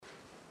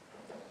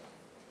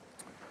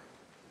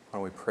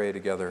don't we pray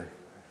together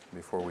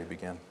before we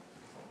begin?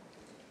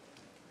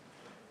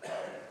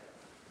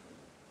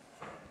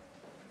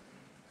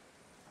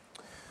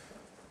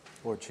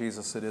 Lord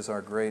Jesus, it is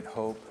our great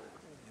hope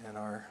and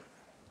our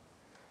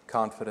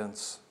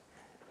confidence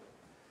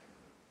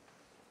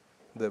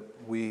that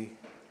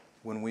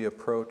when we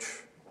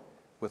approach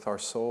with our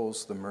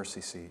souls the mercy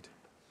seat,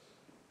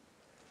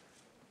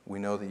 we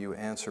know that you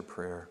answer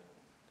prayer.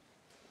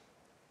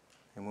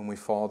 And when we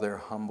fall there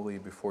humbly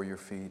before your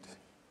feet,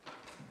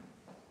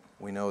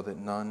 we know that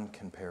none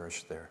can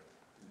perish there.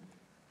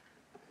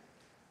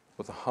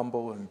 With a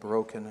humble and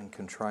broken and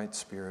contrite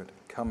spirit,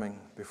 coming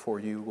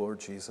before you, Lord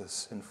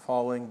Jesus, and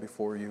falling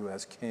before you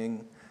as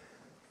King,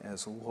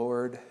 as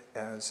Lord,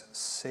 as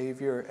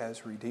Savior,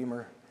 as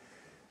Redeemer,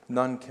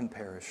 none can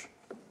perish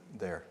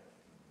there.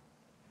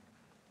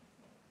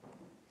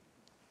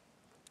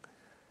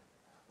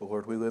 But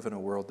Lord, we live in a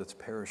world that's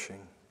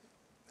perishing,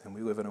 and we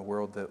live in a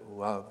world that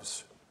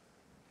loves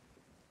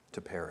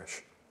to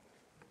perish.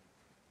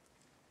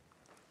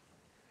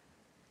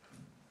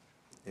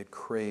 It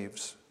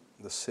craves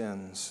the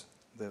sins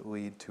that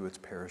lead to its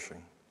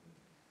perishing.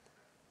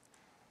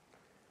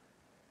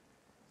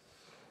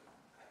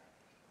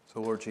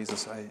 So, Lord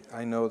Jesus,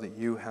 I know that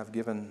you have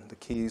given the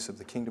keys of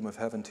the kingdom of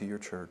heaven to your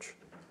church.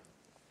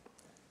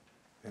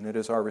 And it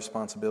is our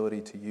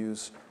responsibility to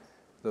use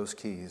those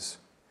keys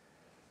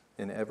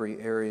in every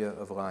area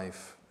of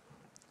life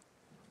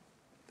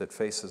that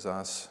faces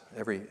us,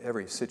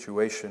 every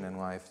situation in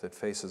life that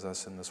faces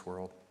us in this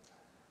world.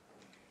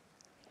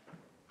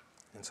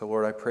 And so,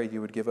 Lord, I pray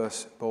you would give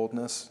us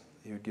boldness,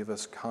 you would give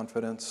us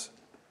confidence,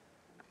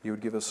 you would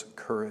give us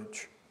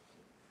courage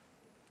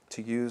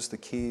to use the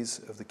keys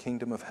of the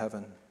kingdom of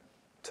heaven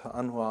to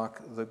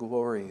unlock the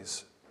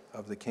glories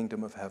of the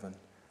kingdom of heaven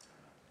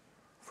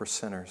for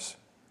sinners,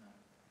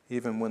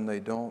 even when they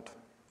don't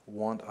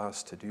want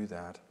us to do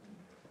that,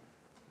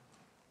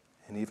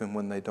 and even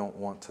when they don't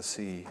want to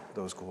see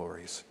those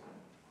glories.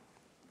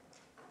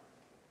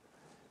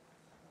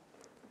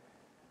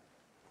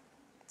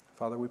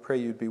 Father, we pray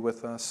you'd be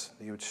with us,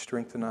 that you would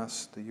strengthen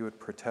us, that you would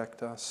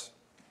protect us,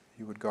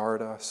 you would guard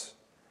us.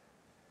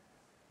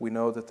 We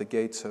know that the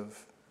gates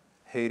of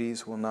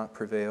Hades will not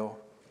prevail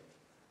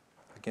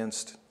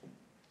against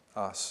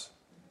us.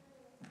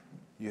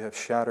 You have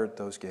shattered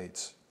those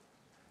gates.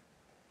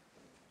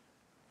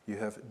 You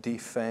have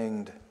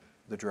defanged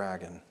the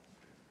dragon,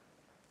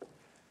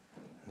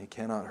 and he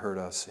cannot hurt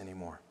us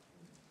anymore.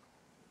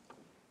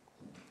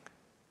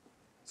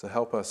 So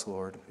help us,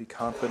 Lord, be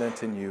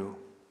confident in you,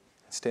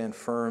 stand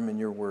firm in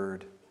your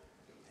word,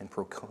 and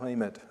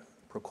proclaim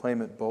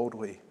it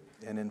boldly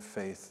and in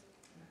faith,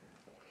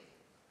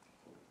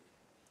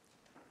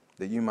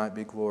 that you might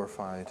be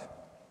glorified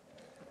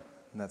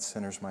and that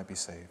sinners might be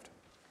saved.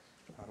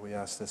 God, we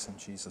ask this in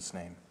Jesus'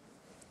 name.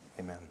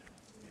 Amen.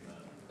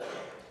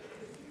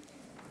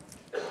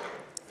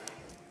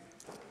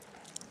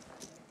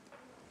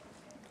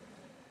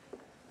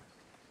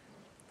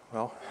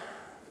 Well,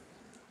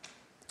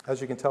 as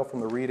you can tell from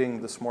the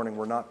reading this morning,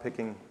 we're not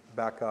picking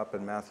back up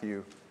in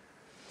Matthew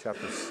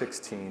chapter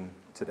 16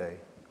 today.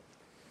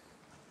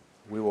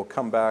 We will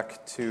come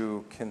back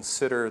to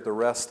consider the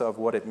rest of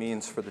what it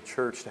means for the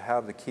church to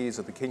have the keys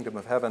of the kingdom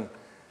of heaven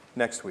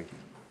next week.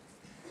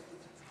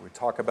 We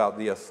talk about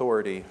the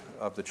authority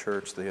of the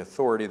church, the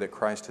authority that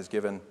Christ has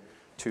given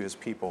to his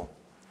people.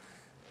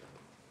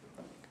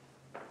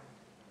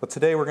 But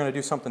today we're going to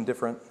do something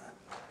different.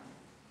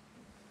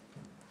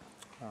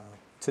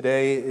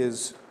 Today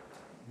is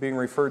being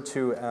referred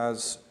to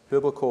as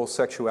Biblical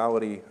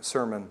Sexuality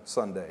Sermon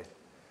Sunday.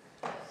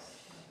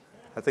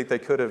 I think they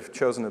could have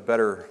chosen a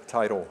better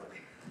title,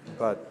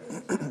 but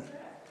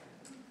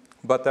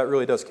that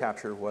really does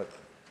capture what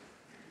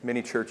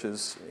many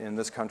churches in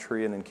this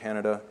country and in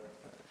Canada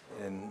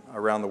and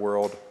around the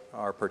world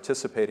are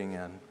participating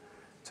in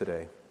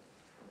today.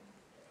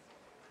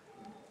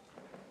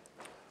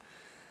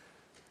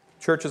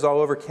 Churches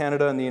all over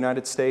Canada and the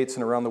United States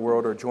and around the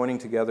world are joining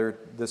together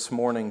this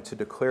morning to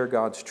declare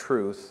God's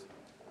truth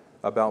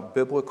about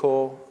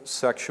biblical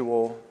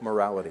sexual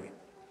morality.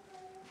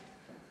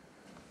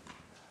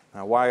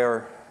 Now, why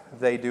are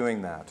they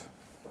doing that?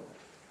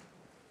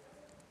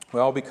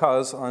 Well,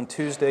 because on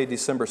Tuesday,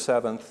 December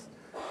 7th,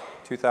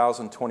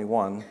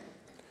 2021,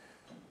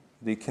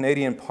 the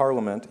Canadian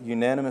Parliament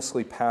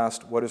unanimously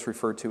passed what is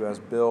referred to as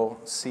Bill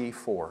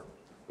C-4.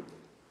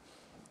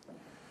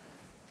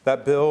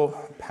 That bill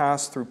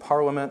passed through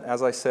Parliament,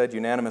 as I said,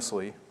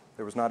 unanimously.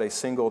 There was not a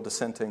single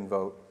dissenting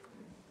vote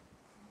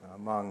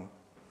among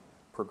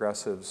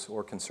progressives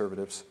or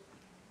conservatives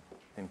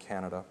in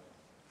Canada.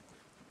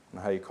 I don't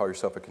know how you call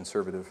yourself a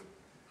conservative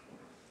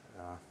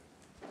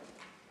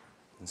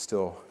and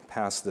still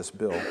pass this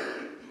bill.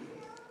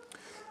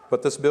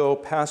 But this bill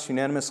passed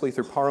unanimously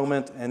through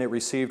Parliament, and it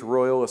received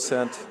royal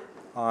assent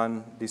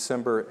on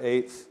December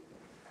 8th,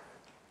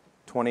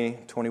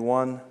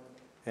 2021,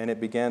 and it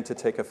began to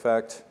take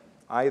effect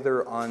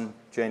either on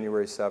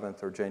January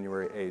 7th or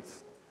January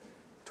 8th,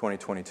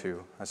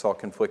 2022. I saw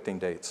conflicting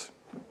dates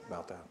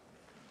about that.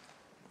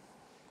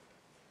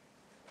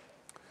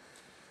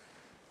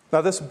 Now,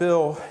 this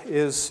bill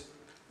is,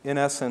 in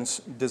essence,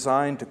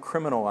 designed to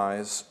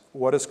criminalize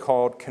what is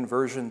called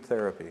conversion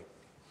therapy.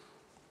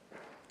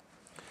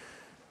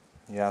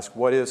 You ask,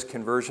 what is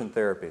conversion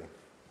therapy?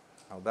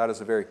 Now, that is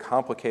a very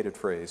complicated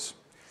phrase.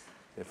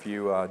 If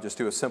you just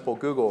do a simple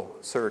Google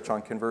search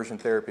on conversion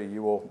therapy,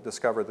 you will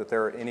discover that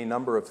there are any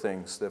number of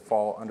things that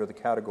fall under the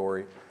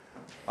category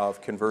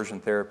of conversion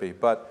therapy.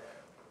 But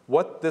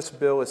what this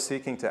bill is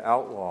seeking to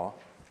outlaw,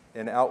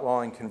 in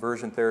outlawing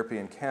conversion therapy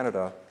in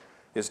Canada,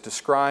 is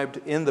described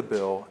in the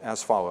bill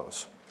as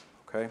follows.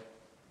 Okay?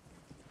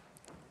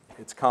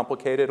 It's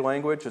complicated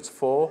language, it's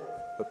full,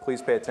 but please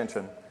pay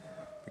attention,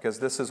 because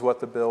this is what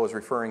the bill is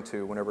referring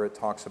to whenever it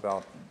talks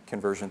about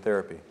conversion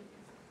therapy.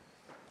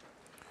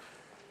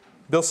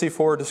 Bill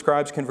C-4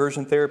 describes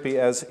conversion therapy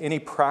as any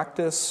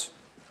practice,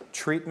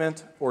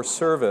 treatment, or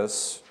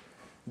service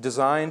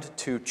designed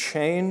to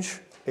change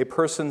a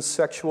person's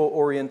sexual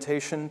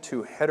orientation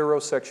to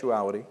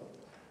heterosexuality,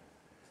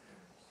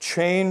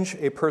 change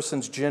a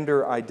person's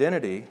gender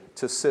identity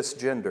to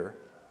cisgender,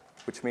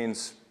 which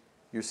means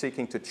you're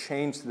seeking to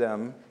change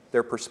them,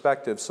 their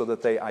perspective, so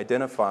that they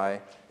identify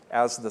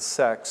as the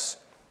sex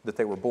that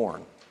they were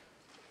born.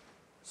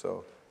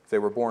 So if they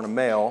were born a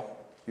male,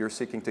 you're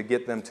seeking to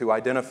get them to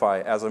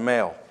identify as a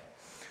male.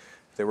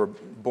 If they were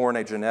born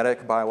a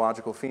genetic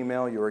biological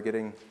female, you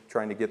are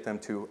trying to get them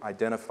to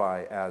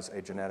identify as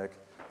a genetic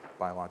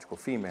biological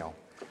female,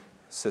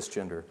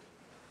 cisgender.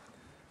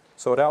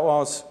 So it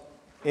outlaws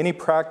any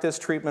practice,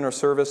 treatment, or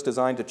service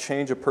designed to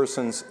change a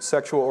person's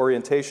sexual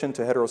orientation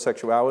to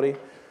heterosexuality,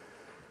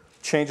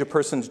 change a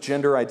person's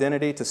gender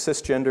identity to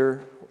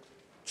cisgender,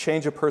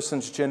 change a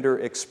person's gender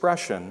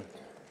expression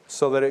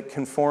so that it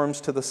conforms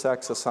to the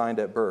sex assigned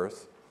at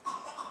birth.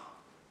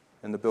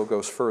 And the bill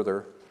goes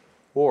further.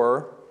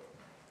 Or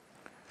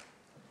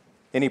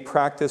any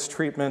practice,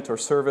 treatment, or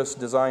service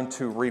designed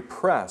to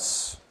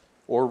repress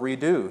or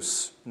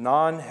reduce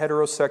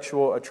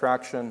non-heterosexual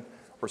attraction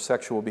or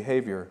sexual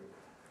behavior,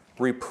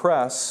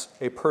 repress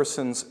a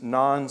person's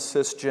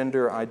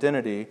non-cisgender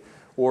identity,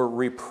 or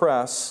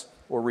repress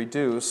or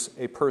reduce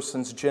a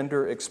person's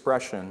gender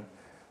expression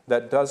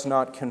that does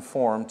not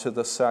conform to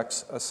the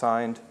sex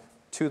assigned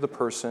to the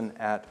person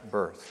at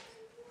birth.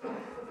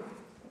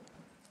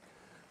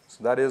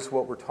 So that is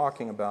what we're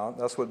talking about.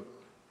 That's what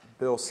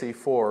Bill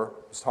C-4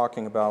 was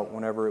talking about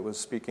whenever it was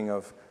speaking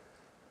of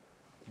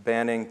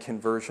banning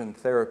conversion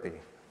therapy.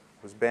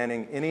 It was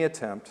banning any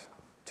attempt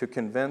to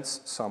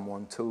convince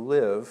someone to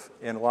live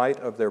in light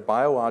of their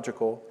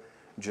biological,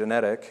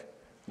 genetic,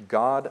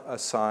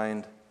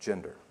 God-assigned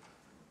gender.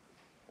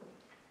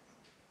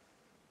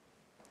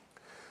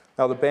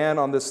 Now, the ban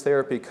on this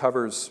therapy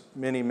covers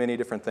many, many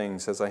different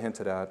things, as I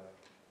hinted at.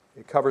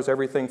 It covers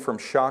everything from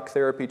shock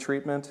therapy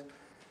treatment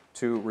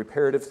to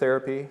reparative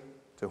therapy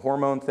to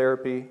hormone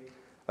therapy,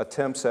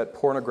 attempts at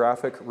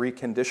pornographic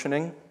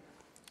reconditioning.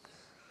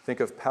 Think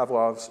of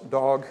Pavlov's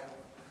dog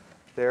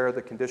there,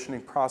 the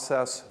conditioning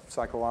process,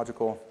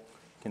 psychological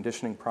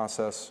conditioning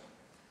process.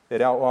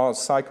 It outlaws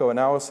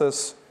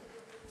psychoanalysis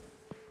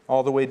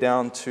all the way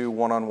down to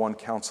one-on-one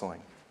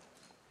counseling.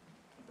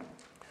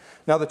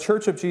 Now, the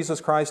Church of Jesus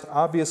Christ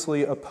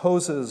obviously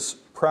opposes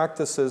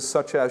practices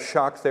such as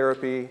shock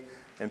therapy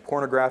and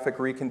pornographic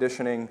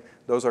reconditioning.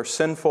 Those are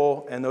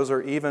sinful, and those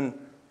are even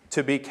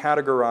to be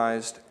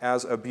categorized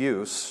as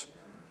abuse.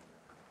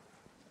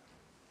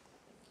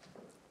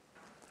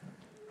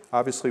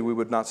 Obviously, we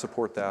would not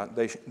support that.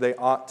 They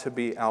ought to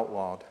be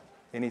outlawed.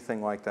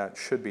 Anything like that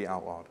should be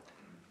outlawed.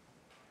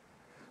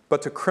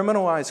 But to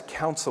criminalize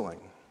counseling,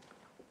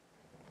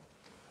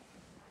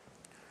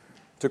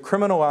 to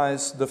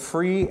criminalize the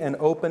free and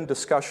open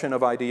discussion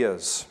of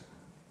ideas,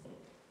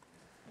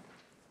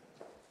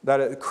 that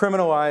it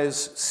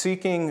criminalize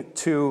seeking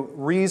to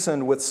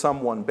reason with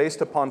someone based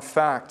upon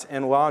fact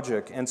and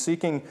logic and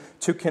seeking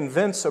to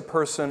convince a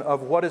person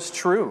of what is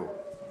true.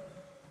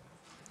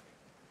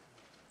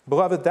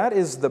 Beloved, that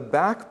is the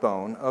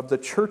backbone of the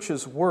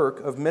church's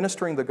work of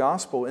ministering the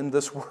gospel in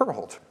this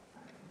world.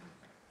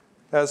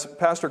 As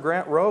Pastor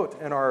Grant wrote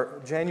in our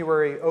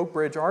January Oak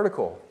Ridge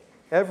article,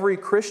 every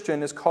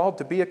Christian is called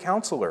to be a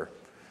counselor.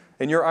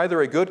 And you're either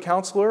a good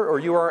counselor or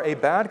you are a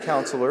bad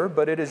counselor,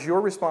 but it is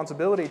your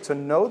responsibility to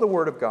know the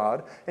Word of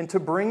God and to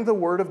bring the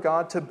Word of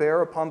God to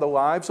bear upon the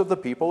lives of the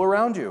people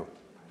around you.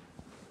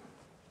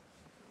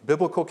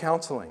 Biblical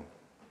counseling.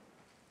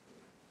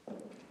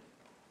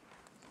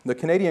 The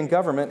Canadian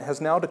government has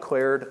now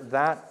declared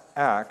that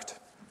act,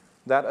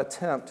 that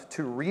attempt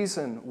to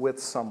reason with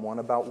someone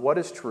about what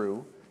is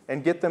true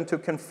and get them to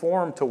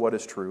conform to what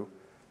is true,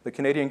 the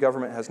Canadian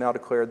government has now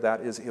declared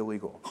that is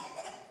illegal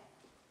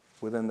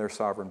within their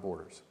sovereign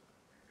borders.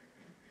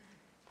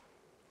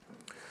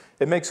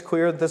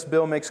 This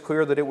bill makes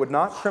clear that it would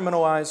not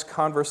criminalize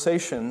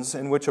conversations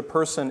in which a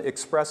person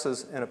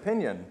expresses an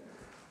opinion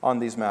on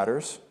these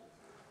matters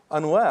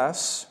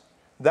unless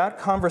that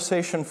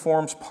conversation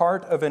forms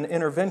part of an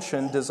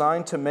intervention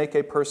designed to make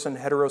a person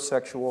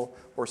heterosexual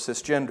or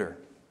cisgender.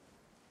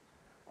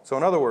 So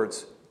in other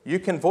words, you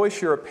can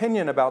voice your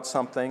opinion about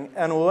something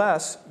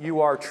unless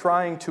you are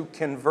trying to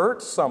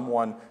convert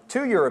someone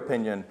to your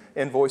opinion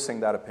in voicing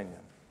that opinion.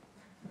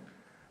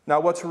 Now,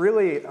 what's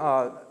really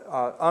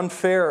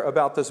unfair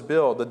about this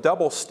bill, the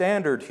double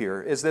standard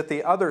here, is that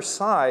the other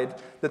side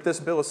that this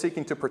bill is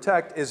seeking to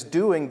protect is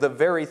doing the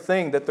very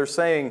thing that they're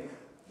saying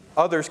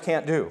others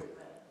can't do.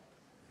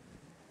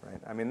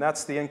 Right? I mean,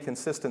 that's the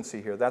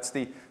inconsistency here. That's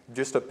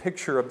just a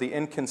picture of the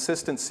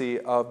inconsistency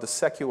of the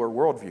secular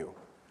worldview.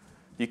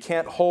 You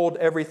can't hold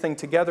everything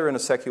together in a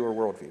secular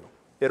worldview.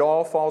 It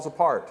all falls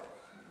apart.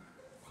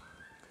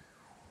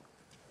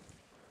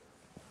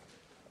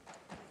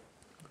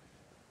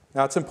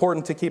 Now, it's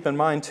important to keep in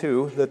mind,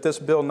 too, that this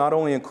bill not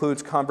only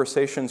includes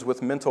conversations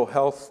with mental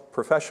health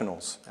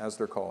professionals, as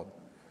they're called,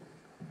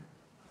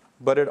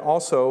 but it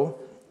also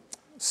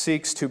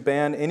seeks to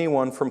ban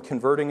anyone from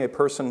converting a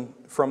person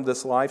from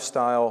this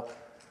lifestyle,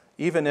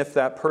 even if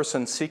that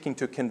person seeking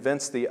to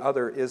convince the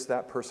other is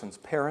that person's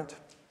parent.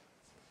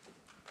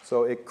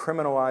 So it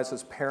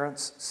criminalizes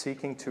parents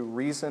seeking to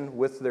reason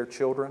with their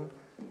children,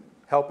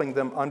 helping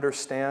them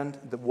understand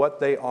what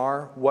they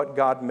are, what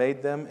God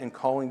made them, and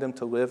calling them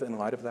to live in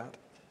light of that.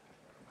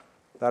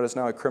 That is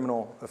now a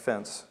criminal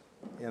offense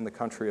in the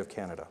country of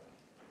Canada.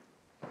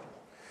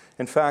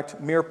 In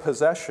fact, mere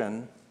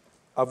possession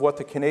of what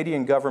the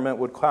Canadian government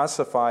would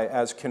classify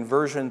as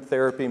conversion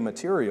therapy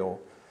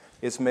material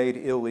is made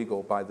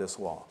illegal by this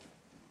law.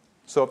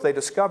 So if they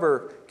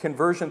discover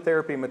conversion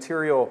therapy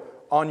material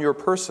on your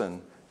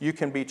person, you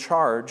can be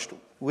charged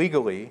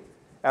legally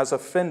as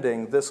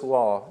offending this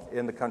law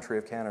in the country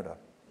of Canada.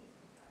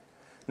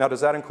 Now,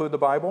 does that include the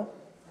Bible?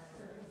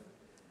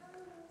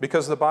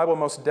 Because the Bible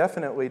most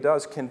definitely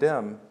does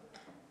condemn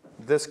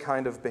this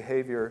kind of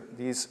behavior,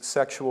 these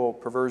sexual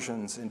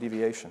perversions and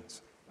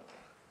deviations.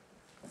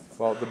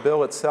 Well, the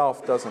bill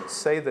itself doesn't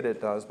say that it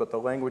does, but the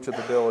language of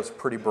the bill is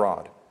pretty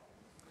broad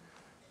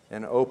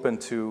and open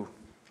to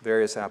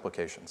various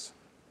applications.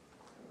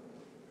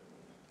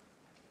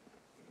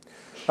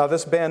 Now,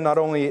 this ban not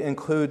only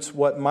includes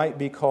what might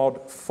be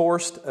called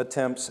forced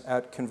attempts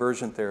at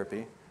conversion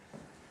therapy,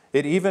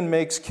 it even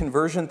makes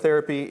conversion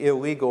therapy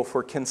illegal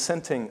for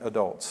consenting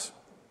adults.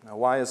 Now,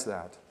 why is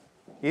that?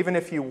 Even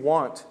if you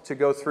want to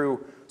go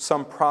through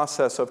some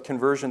process of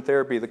conversion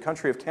therapy, the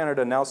country of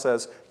Canada now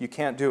says you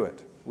can't do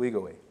it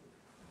legally.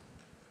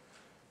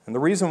 And the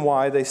reason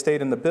why they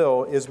state in the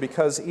bill is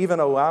because even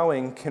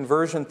allowing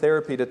conversion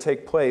therapy to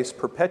take place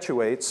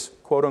perpetuates,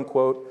 quote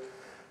unquote,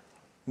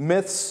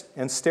 myths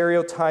and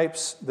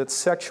stereotypes that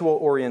sexual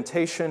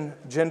orientation,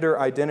 gender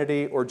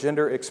identity, or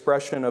gender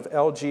expression of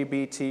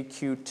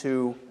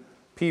LGBTQ2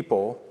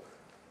 people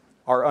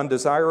are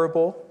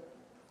undesirable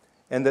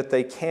and that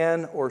they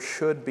can or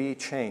should be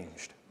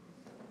changed.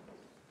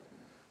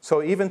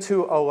 So even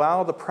to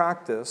allow the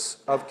practice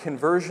of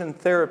conversion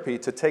therapy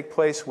to take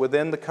place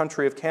within the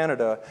country of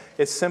Canada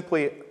is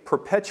simply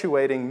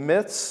perpetuating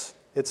myths,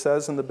 it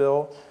says in the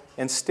bill,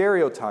 and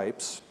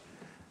stereotypes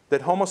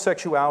that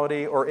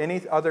homosexuality or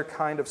any other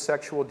kind of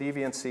sexual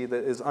deviancy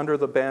that is under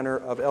the banner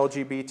of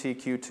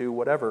LGBTQ2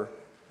 whatever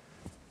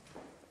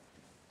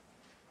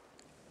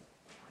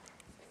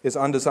is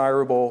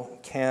undesirable,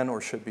 can or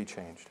should be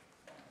changed.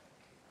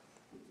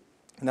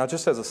 Now,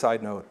 just as a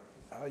side note,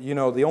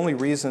 the only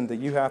reason that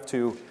you have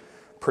to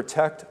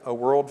protect a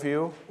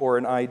worldview or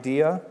an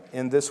idea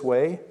in this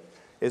way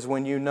is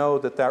when you know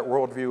that that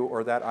worldview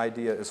or that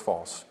idea is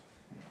false.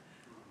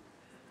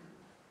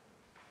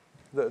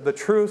 The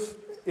truth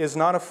is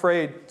not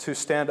afraid to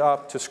stand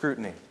up to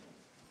scrutiny.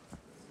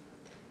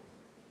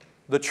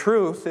 The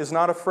truth is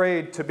not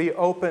afraid to be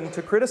open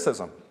to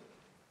criticism,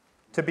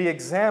 to be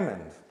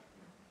examined,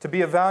 to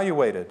be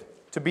evaluated,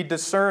 to be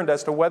discerned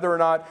as to whether or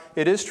not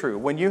it is true.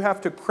 When you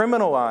have to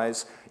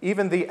criminalize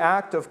even the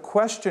act of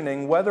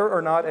questioning whether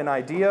or not an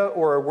idea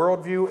or a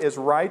worldview is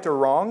right or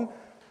wrong,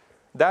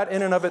 that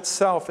in and of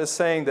itself is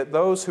saying that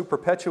those who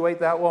perpetuate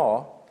that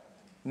law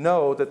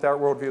know that that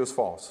worldview is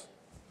false,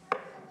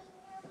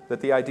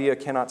 that the idea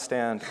cannot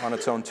stand on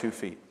its own 2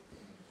 feet.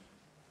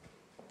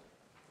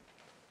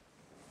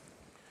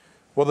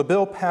 Well, the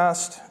bill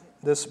passed,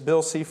 this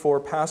Bill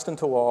C-4 passed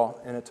into law,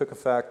 and it took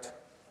effect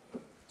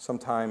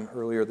sometime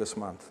earlier this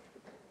month.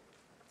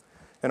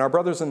 And our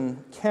brothers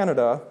in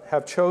Canada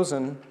have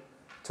chosen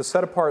to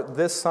set apart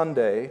this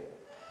Sunday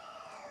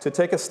to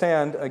take a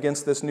stand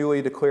against this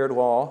newly declared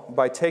law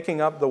by taking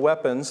up the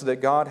weapons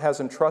that God has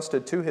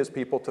entrusted to His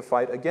people to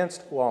fight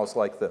against laws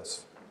like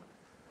this.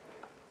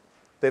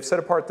 They've set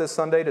apart this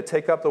Sunday to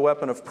take up the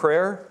weapon of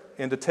prayer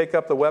and to take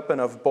up the weapon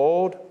of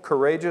bold,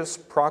 courageous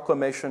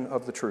proclamation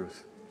of the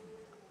truth.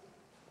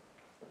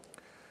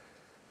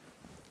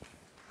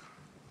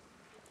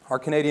 Our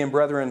Canadian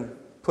brethren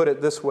put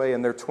it this way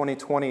in their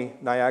 2020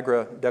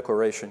 Niagara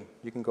Declaration.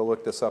 You can go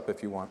look this up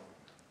if you want.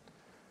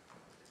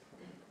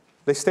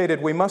 They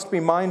stated, "We must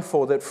be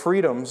mindful that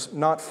freedoms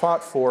not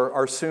fought for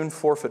are soon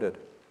forfeited."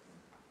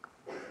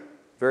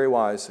 Very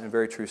wise and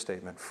very true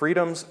statement.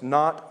 Freedoms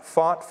not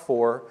fought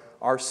for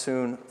are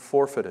soon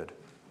forfeited.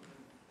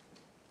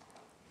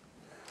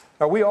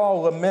 Now, we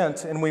all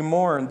lament and we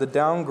mourn the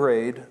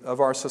downgrade of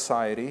our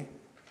society.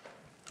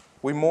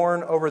 We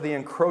mourn over the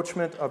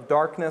encroachment of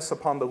darkness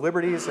upon the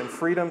liberties and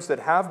freedoms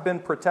that have been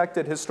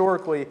protected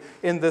historically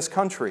in this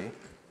country.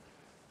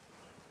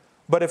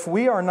 But if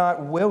we are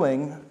not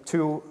willing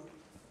to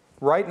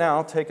right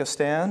now take a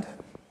stand,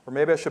 or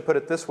maybe I should put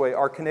it this way,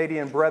 our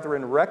Canadian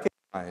brethren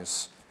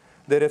recognize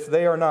that if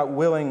they are not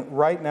willing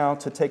right now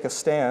to take a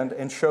stand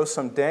and show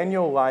some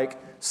Daniel-like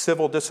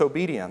civil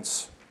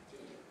disobedience,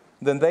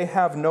 then they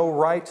have no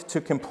right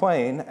to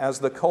complain as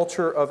the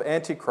culture of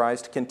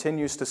Antichrist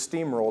continues to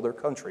steamroll their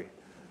country.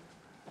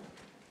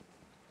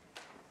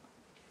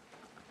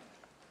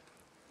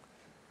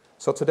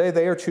 So today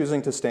they are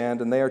choosing to stand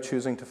and they are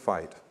choosing to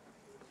fight.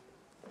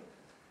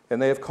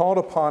 And they have called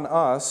upon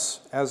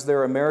us, as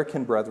their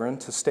American brethren,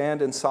 to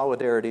stand in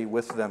solidarity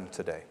with them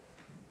today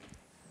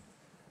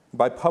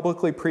by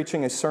publicly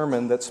preaching a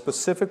sermon that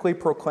specifically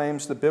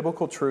proclaims the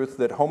biblical truth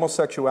that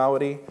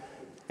homosexuality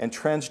and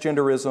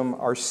transgenderism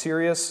are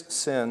serious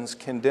sins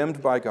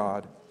condemned by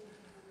God,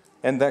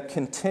 and that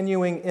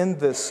continuing in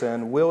this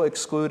sin will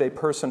exclude a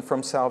person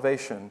from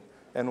salvation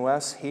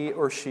unless he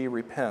or she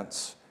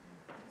repents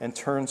and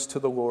turns to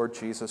the Lord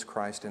Jesus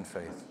Christ in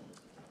faith.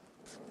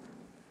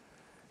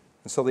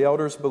 And so the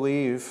elders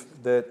believe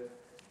that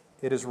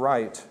it is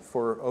right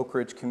for Oak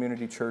Ridge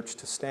Community Church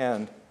to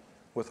stand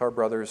with our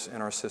brothers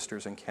and our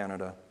sisters in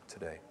Canada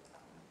today.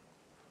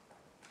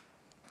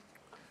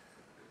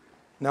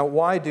 Now,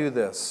 why do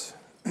this?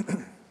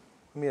 Let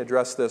me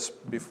address this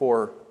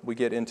before we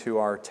get into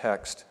our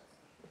text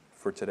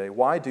for today.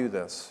 Why do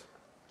this?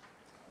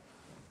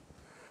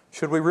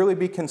 Should we really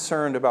be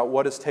concerned about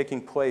what is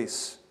taking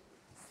place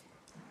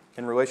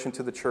in relation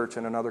to the church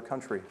in another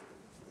country?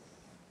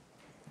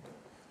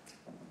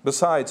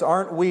 Besides,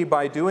 aren't we,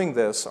 by doing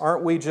this,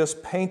 aren't we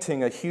just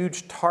painting a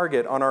huge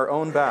target on our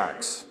own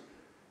backs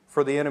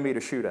for the enemy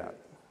to shoot at?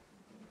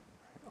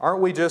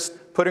 Aren't we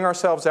just putting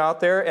ourselves out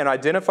there and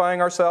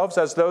identifying ourselves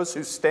as those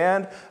who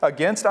stand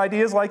against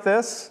ideas like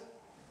this?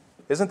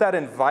 Isn't that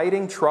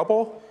inviting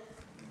trouble?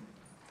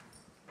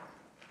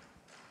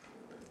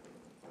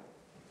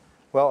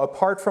 Well,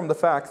 apart from the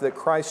fact that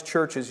Christ's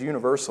church is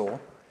universal,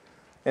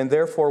 and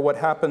therefore what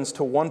happens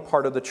to one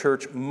part of the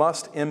church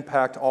must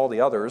impact all the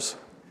others,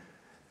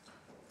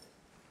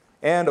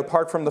 and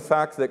apart from the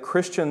fact that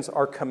Christians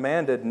are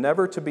commanded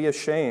never to be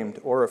ashamed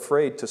or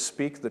afraid to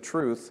speak the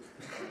truth,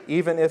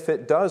 even if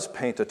it does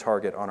paint a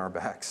target on our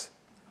backs.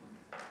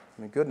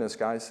 I mean, goodness,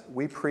 guys,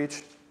 we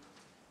preach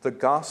the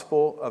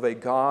gospel of a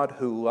God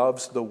who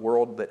loves the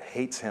world that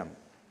hates him.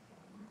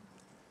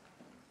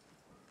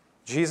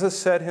 Jesus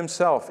said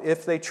himself,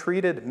 if they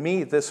treated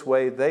me this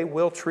way, they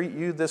will treat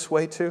you this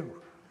way too.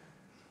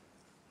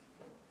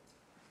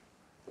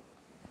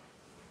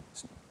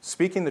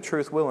 Speaking the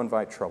truth will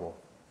invite trouble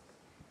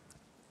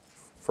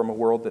from a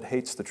world that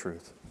hates the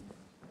truth.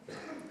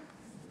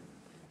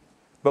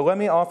 But let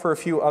me offer a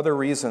few other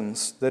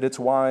reasons that it's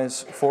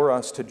wise for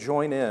us to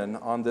join in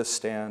on this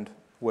stand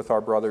with our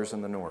brothers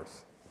in the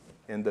North,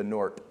 in the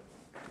North.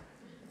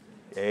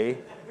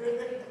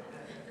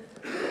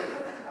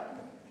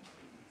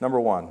 Number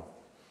one,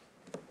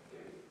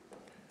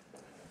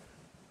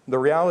 the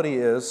reality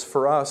is,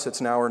 for us,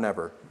 it's now or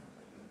never.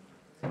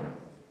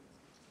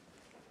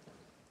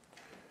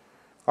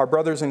 Our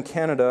brothers in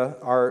Canada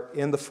are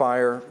in the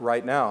fire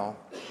right now,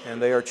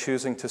 and they are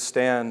choosing to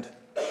stand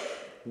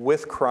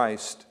with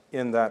Christ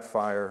in that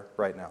fire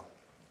right now.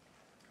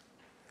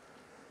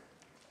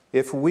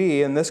 If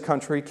we in this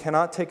country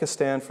cannot take a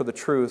stand for the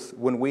truth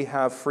when we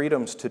have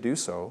freedoms to do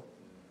so,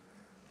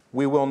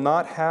 we will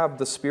not have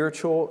the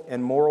spiritual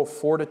and moral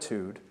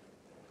fortitude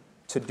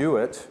to do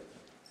it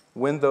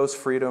when those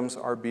freedoms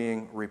are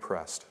being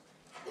repressed.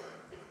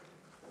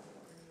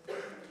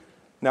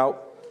 Now,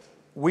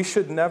 we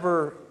should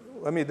never,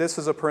 this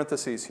is a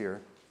parenthesis here.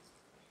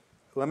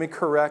 Let me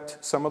correct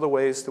some of the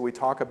ways that we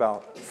talk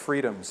about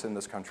freedoms in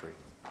this country.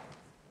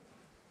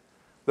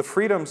 The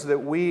freedoms that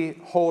we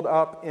hold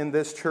up in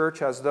this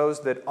church as those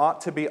that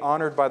ought to be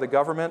honored by the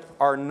government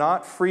are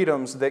not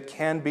freedoms that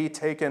can be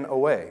taken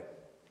away.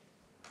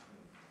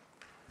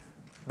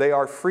 They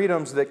are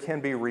freedoms that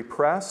can be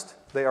repressed.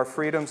 They are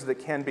freedoms that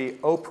can be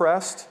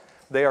oppressed.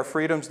 They are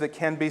freedoms that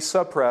can be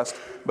suppressed,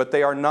 but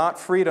they are not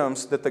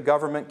freedoms that the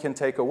government can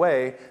take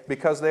away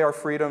because they are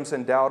freedoms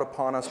endowed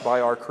upon us by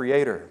our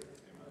Creator.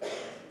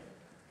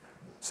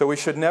 So we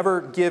should never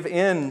give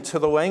in to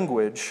the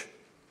language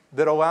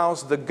that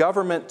allows the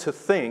government to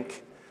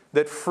think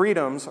that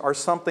freedoms are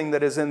something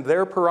that is in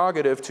their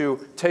prerogative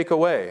to take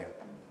away.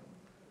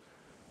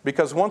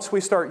 Because once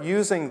we start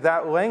using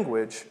that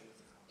language,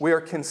 we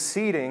are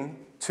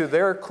conceding to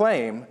their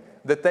claim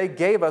that they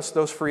gave us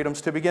those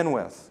freedoms to begin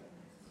with.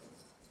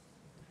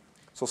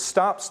 So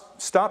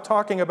stop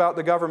talking about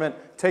the government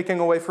taking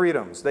away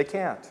freedoms. They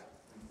can't.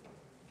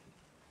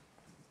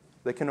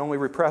 They can only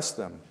repress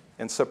them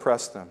and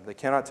suppress them. They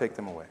cannot take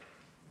them away.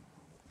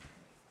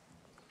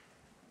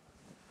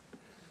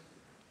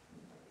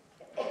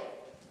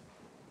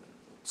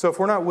 So if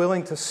we're not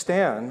willing to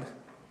stand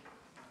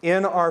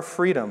in our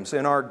freedoms,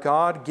 in our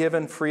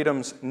God-given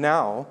freedoms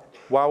now,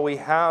 while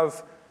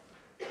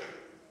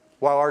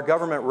our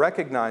government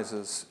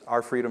recognizes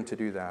our freedom to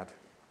do that,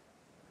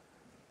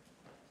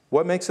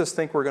 what makes us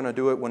think we're going to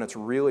do it when it's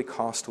really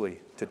costly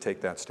to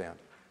take that stand?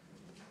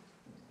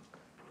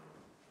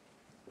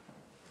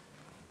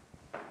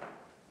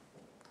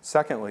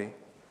 Secondly,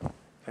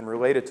 and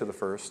related to the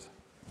first,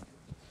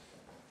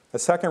 the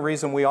second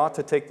reason we ought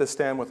to take this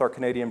stand with our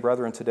Canadian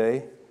brethren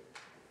today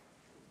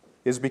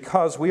is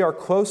because we are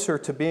closer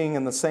to being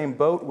in the same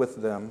boat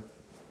with them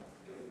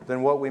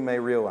than what we may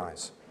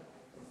realize.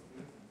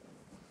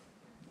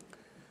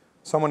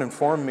 Someone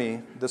informed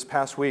me this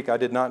past week, I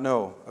did not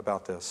know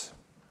about this.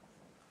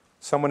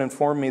 Someone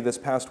informed me this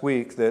past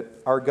week that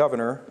our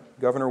governor,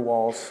 Governor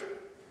Walz,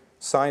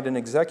 signed an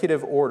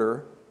executive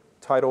order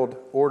titled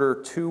Order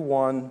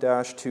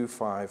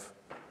 21-25,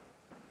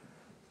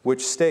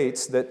 which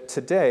states that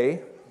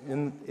today,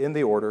 in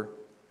the order,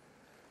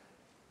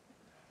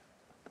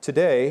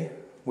 today,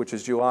 which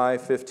is July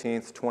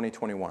 15th,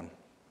 2021,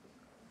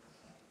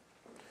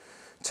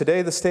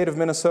 today the state of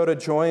Minnesota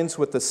joins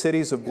with the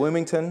cities of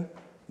Bloomington,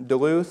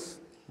 Duluth,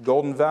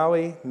 Golden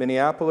Valley,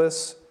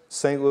 Minneapolis,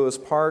 St. Louis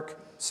Park,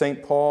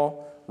 St.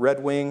 Paul,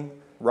 Red Wing,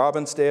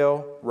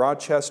 Robbinsdale,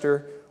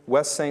 Rochester,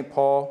 West St.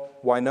 Paul,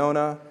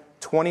 Winona,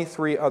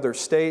 23 other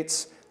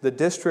states, the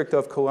District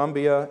of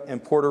Columbia,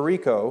 and Puerto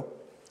Rico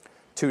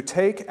to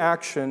take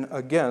action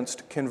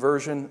against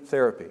conversion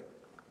therapy.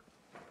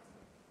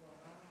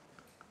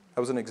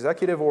 That was an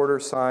executive order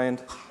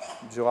signed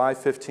July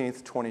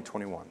 15th,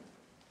 2021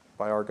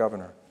 by our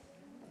governor.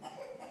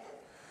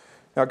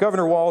 Now,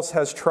 Governor Walz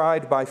has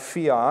tried by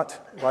fiat,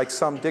 like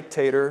some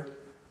dictator,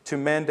 to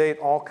mandate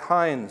all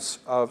kinds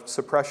of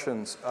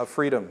suppressions of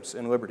freedoms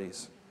and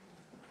liberties.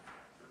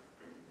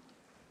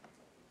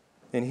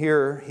 And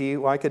here, he,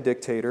 like a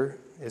dictator,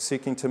 is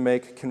seeking to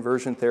make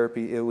conversion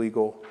therapy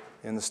illegal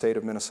in the state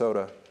of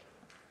Minnesota,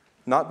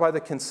 not by the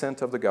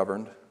consent of the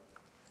governed,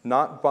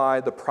 not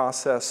by the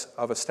process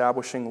of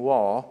establishing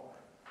law,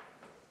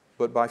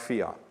 but by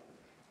fiat.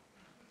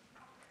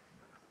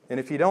 And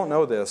if you don't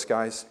know this,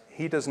 guys,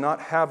 he does not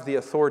have the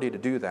authority to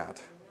do that.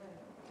 Do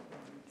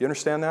you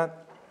understand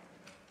that?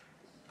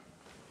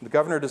 The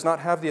governor does not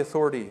have the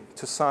authority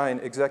to sign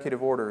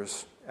executive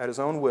orders at his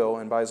own will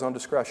and by his own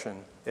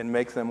discretion and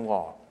make them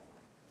law.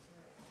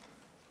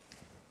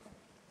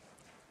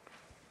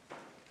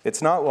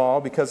 It's not law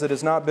because it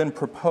has not been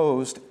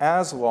proposed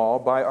as law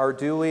by our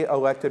duly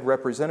elected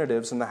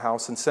representatives in the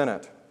House and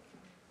Senate.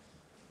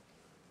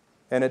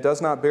 And it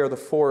does not bear the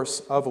force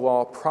of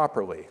law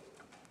properly.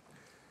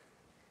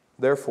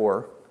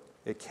 Therefore,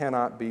 it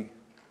cannot be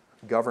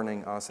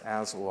governing us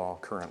as law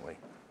currently.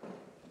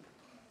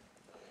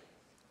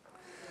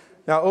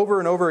 Now, over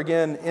and over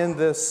again in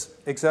this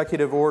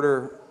executive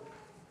order,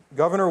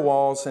 Governor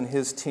Walz and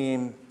his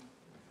team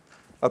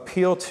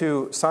appeal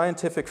to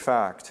scientific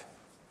fact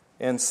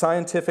and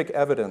scientific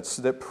evidence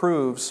that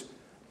proves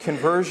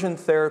conversion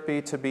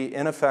therapy to be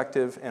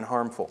ineffective and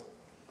harmful.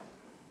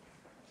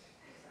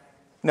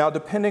 Now,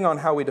 depending on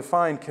how we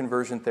define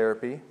conversion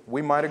therapy,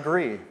 we might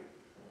agree.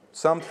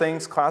 Some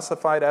things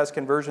classified as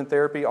conversion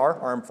therapy are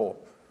harmful.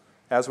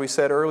 As we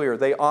said earlier,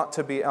 they ought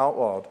to be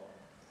outlawed.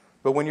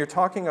 But when you're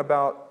talking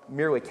about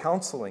merely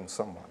counseling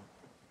someone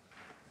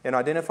and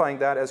identifying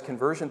that as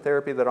conversion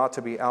therapy that ought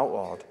to be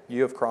outlawed,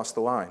 you have crossed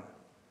the line.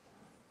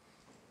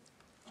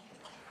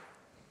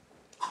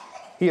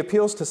 He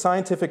appeals to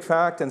scientific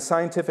fact and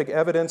scientific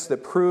evidence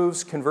that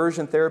proves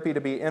conversion therapy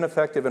to be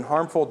ineffective and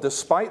harmful,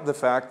 despite the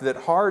fact that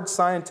hard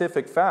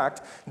scientific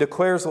fact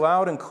declares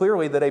loud and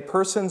clearly that a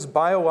person's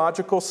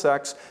biological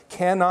sex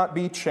cannot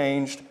be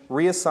changed,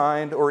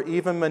 reassigned, or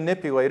even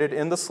manipulated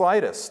in the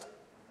slightest.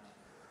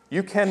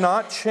 You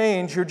cannot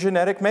change your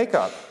genetic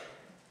makeup.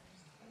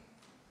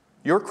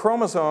 Your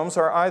chromosomes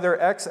are either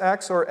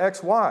XX or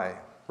XY,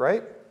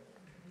 right?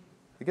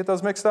 You get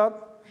those mixed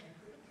up?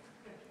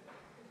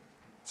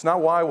 It's not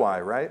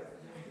YY, right?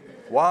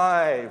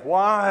 Why?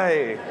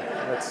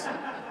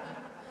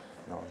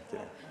 No, I'm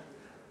kidding.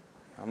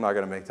 I'm not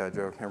going to make that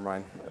joke. Never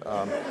mind.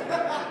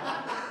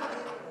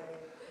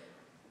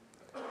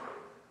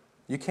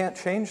 You can't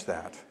change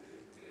that.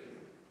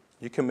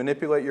 You can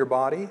manipulate your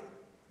body.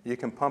 You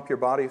can pump your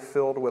body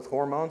filled with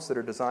hormones that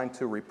are designed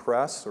to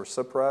repress or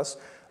suppress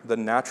the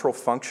natural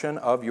function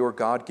of your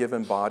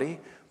God-given body,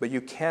 but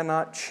you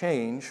cannot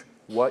change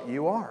what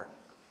you are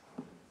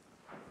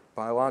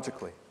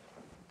biologically.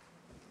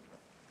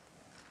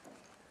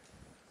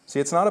 See,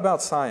 it's not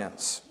about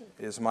science,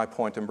 is my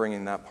point in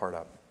bringing that part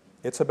up.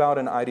 It's about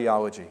an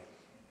ideology.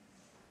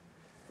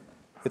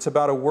 It's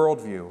about a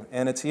worldview,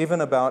 and it's even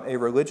about a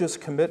religious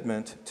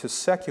commitment to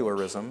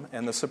secularism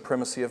and the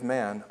supremacy of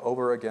man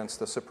over against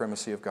the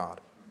supremacy of God.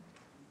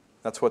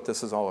 That's what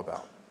this is all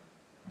about.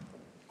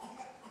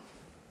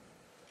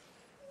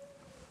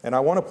 And I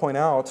want to point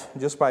out,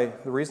 just by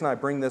the reason I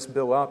bring this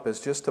bill up is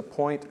just to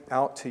point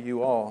out to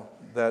you all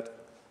that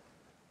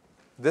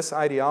this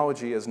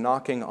ideology is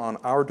knocking on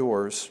our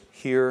doors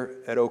here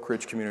at Oak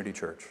Ridge Community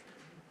Church.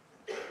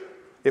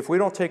 If we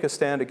don't take a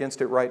stand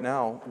against it right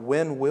now,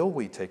 when will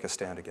we take a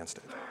stand against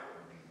it?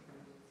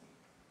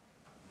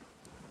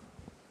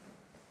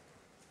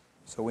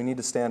 So we need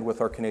to stand with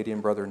our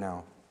Canadian brother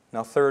now.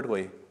 Now,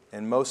 thirdly,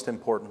 and most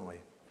importantly,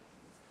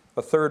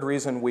 a third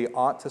reason we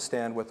ought to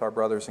stand with our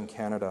brothers in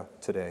Canada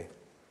today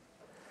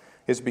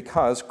is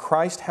because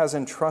Christ has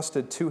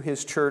entrusted to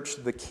His church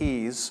the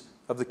keys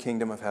of the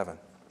kingdom of heaven.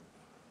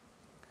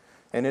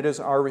 And it is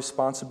our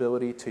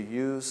responsibility to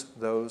use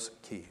those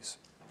keys.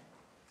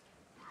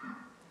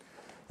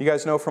 You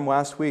guys know from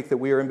last week that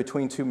we are in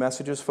between two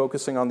messages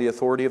focusing on the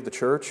authority of the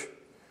church.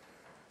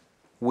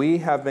 We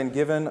have been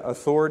given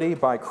authority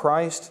by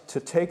Christ to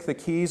take the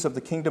keys of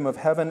the kingdom of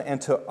heaven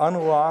and to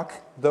unlock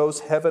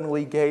those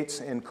heavenly gates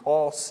and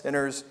call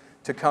sinners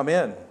to come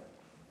in.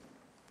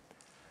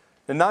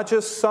 And not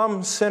just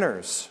some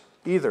sinners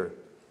either.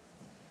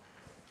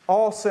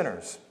 All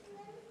sinners.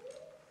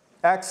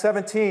 Acts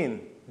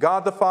 17,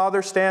 God the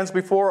Father stands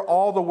before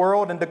all the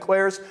world and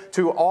declares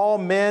to all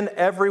men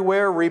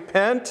everywhere,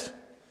 repent,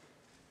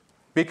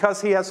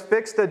 because He has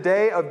fixed a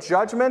day of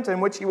judgment in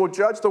which He will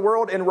judge the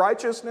world in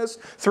righteousness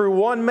through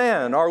one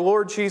man, our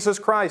Lord Jesus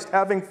Christ,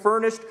 having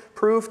furnished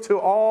proof to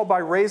all by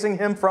raising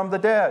Him from the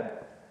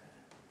dead.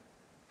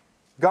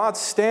 God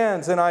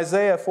stands in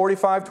Isaiah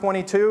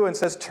 45:22 and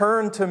says,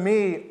 "Turn to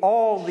me,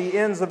 all the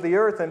ends of the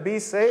earth, and be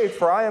saved,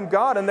 for I am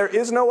God, and there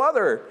is no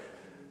other."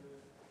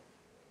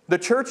 The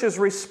church is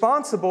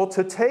responsible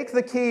to take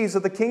the keys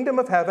of the kingdom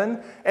of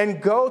heaven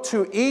and go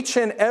to each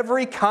and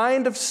every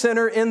kind of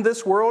sinner in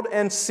this world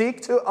and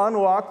seek to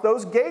unlock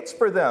those gates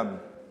for them.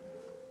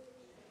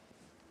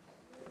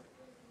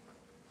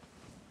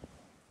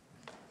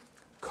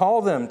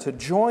 Call them to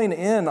join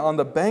in on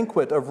the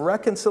banquet of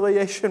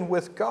reconciliation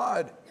with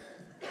God,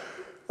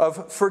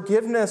 of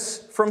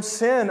forgiveness from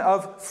sin,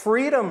 of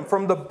freedom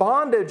from the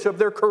bondage of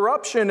their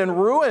corruption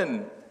and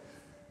ruin.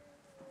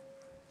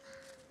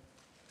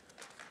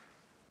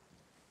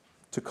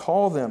 To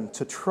call them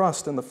to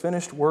trust in the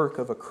finished work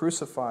of a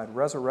crucified,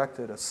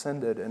 resurrected,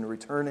 ascended, and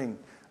returning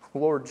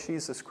Lord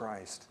Jesus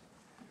Christ.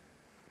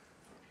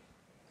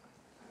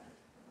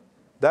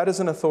 That is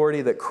an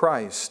authority that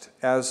Christ,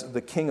 as the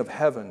King of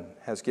heaven,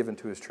 has given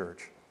to His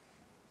church.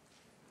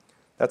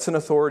 That's an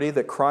authority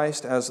that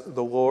Christ, as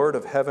the Lord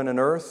of heaven and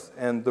earth,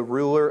 and the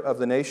ruler of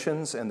the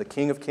nations, and the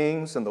King of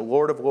kings, and the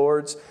Lord of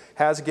lords,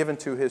 has given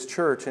to His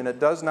church. And it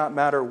does not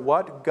matter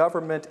what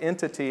government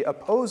entity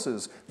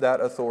opposes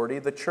that authority,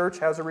 the church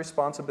has a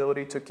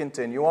responsibility to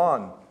continue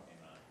on.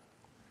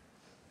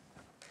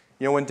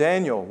 You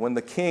know, when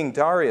the king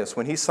Darius,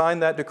 when he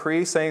signed that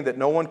decree saying that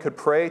no one could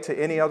pray to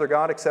any other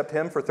god except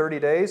him for 30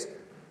 days,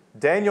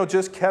 Daniel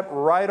just kept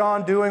right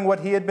on doing what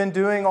he had been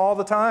doing all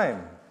the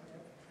time.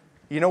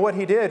 You know what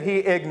he did? He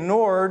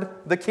ignored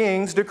the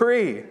king's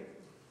decree.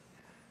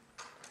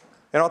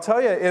 And I'll tell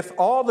you, if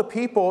all the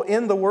people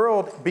in the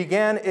world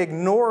began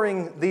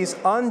ignoring these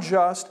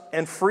unjust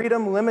and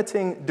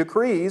freedom-limiting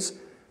decrees,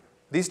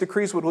 these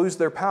decrees would lose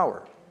their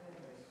power.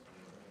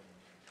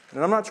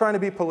 And I'm not trying to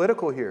be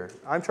political here.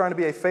 I'm trying to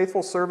be a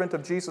faithful servant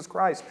of Jesus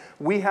Christ.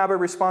 We have a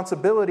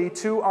responsibility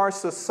to our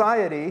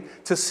society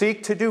to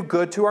seek to do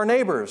good to our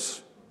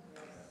neighbors,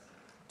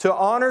 to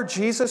honor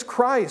Jesus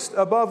Christ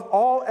above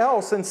all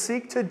else and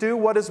seek to do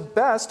what is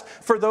best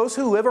for those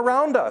who live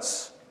around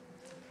us.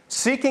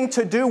 Seeking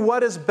to do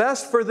what is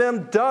best for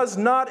them does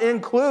not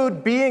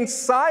include being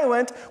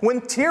silent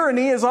when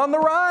tyranny is on the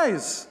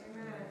rise.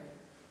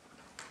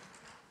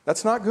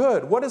 That's not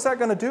good. What is that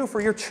going to do for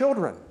your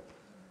children?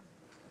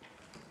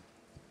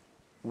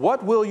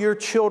 What will your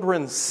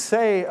children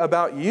say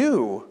about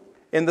you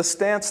in the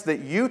stance that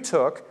you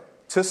took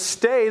to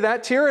stay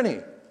that tyranny?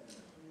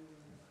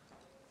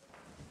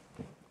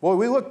 Well,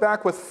 we look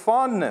back with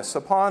fondness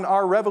upon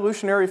our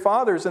revolutionary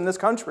fathers in this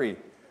country.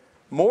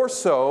 More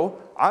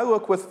so, I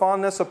look with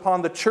fondness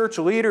upon the church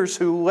leaders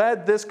who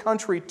led this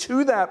country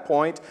to that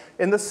point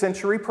in the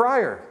century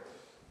prior.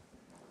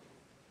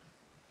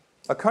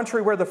 A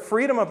country where the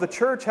freedom of the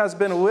church has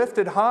been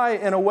lifted high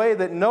in a way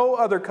that no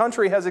other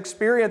country has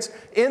experienced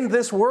in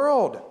this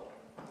world.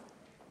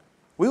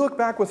 We look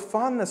back with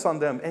fondness on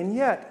them, and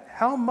yet,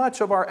 how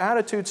much of our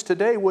attitudes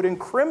today would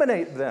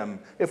incriminate them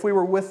if we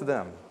were with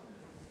them?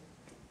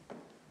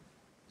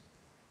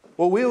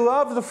 Well, we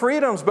love the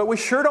freedoms, but we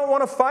sure don't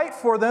want to fight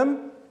for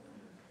them,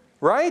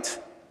 right?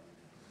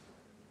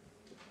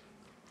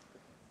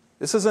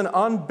 This is an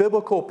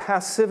unbiblical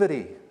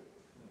passivity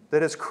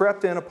that has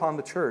crept in upon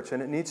the church,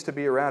 and it needs to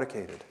be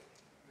eradicated.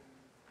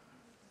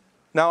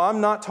 Now,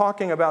 I'm not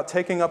talking about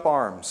taking up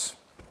arms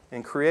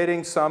and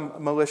creating some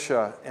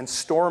militia and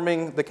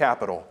storming the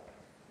Capitol.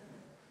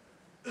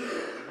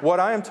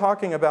 What I am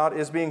talking about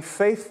is being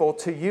faithful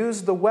to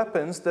use the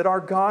weapons that our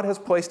God has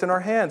placed in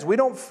our hands. We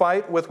don't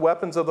fight with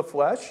weapons of the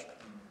flesh.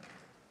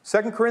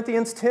 2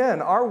 Corinthians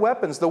 10, our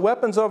weapons, the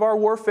weapons of our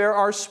warfare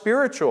are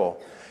spiritual.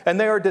 And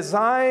they are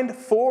designed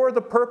for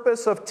the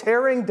purpose of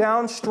tearing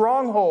down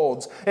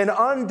strongholds and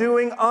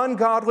undoing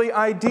ungodly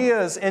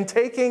ideas and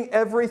taking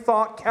every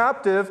thought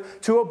captive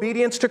to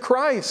obedience to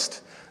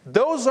Christ.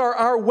 Those are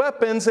our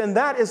weapons, and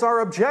that is our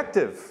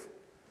objective.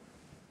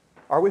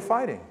 Are we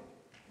fighting?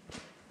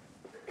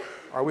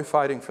 Are we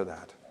fighting for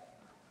that?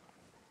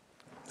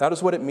 That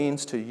is what it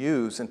means to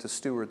use and to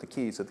steward the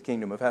keys of the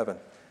kingdom of heaven.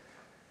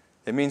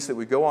 It means that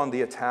we go on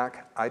the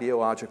attack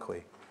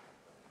ideologically,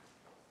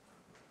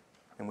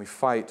 and we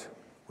fight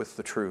with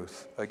the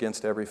truth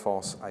against every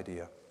false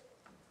idea.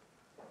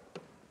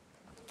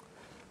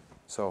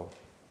 So,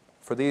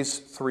 for these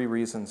three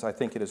reasons, I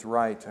think it is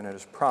right and it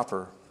is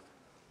proper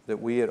that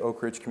we at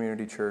Oak Ridge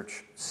Community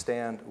Church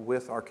stand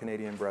with our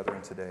Canadian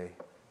brethren today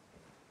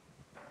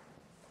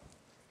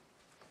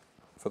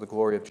for the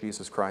glory of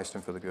Jesus Christ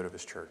and for the good of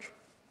His church.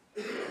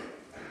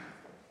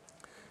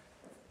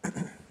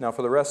 Now,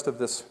 for the rest of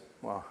this,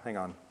 well, hang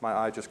on. My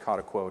eye just caught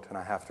a quote, and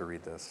I have to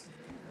read this.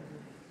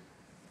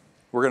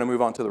 We're going to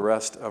move on to the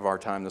rest of our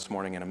time this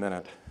morning in a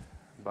minute,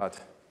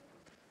 but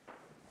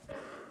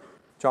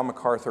John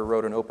MacArthur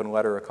wrote an open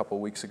letter a couple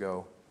weeks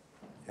ago,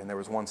 and there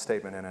was one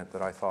statement in it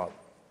that I thought,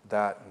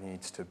 that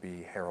needs to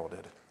be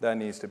heralded. That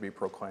needs to be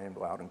proclaimed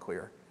loud and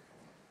clear.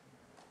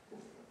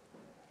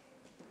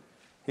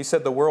 He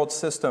said, the world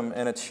system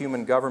and its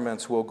human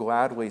governments will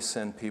gladly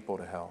send people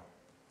to hell.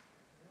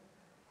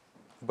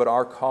 But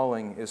our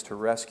calling is to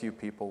rescue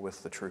people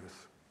with the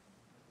truth.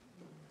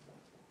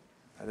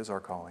 That is our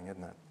calling,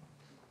 isn't it?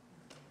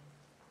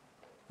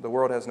 The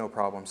world has no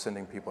problem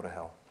sending people to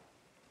hell.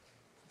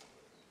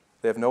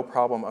 They have no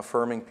problem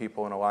affirming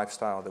people in a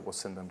lifestyle that will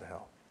send them to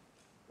hell.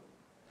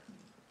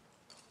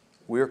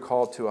 We are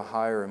called to a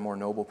higher and more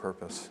noble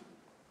purpose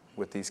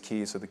with these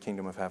keys of the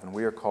kingdom of heaven.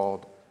 We are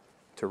called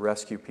to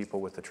rescue people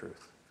with the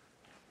truth.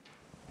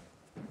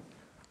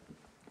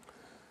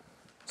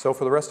 So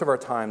for the rest of our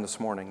time this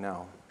morning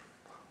now,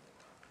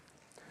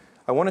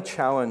 I want to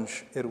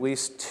challenge at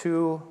least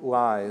two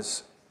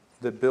lies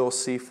that Bill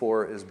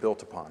C-4 is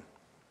built upon.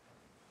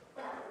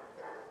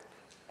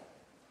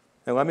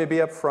 And let me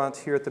be up front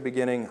here at the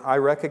beginning. I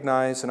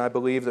recognize and I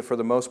believe that for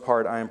the most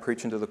part I am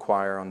preaching to the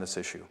choir on this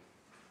issue.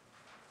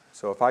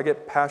 So if I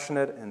get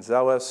passionate and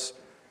zealous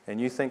and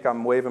you think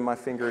I'm waving my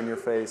finger in your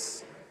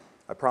face,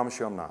 I promise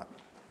you I'm not.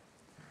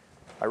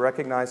 I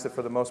recognize that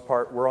for the most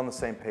part we're on the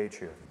same page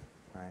here,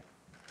 right?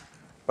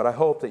 But I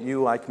hope that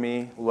you, like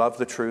me, love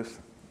the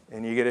truth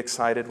and you get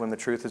excited when the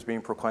truth is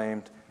being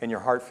proclaimed and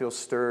your heart feels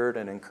stirred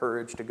and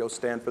encouraged to go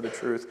stand for the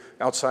truth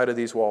outside of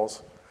these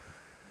walls.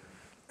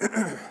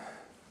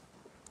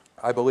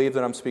 I believe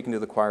that I'm speaking to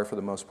the choir for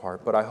the most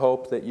part, but I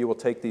hope that you will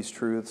take these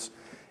truths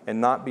and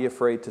not be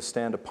afraid to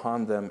stand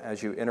upon them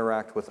as you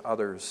interact with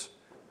others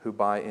who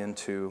buy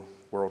into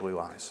worldly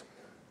lies.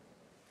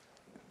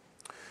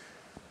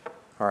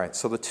 All right,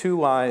 so the two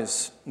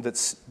lies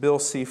that Bill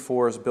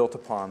C-4 is built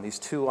upon, these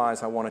two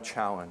lies I want to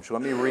challenge.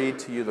 Let me read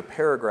to you the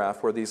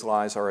paragraph where these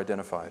lies are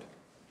identified.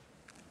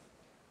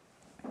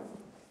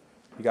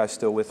 You guys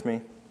still with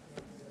me?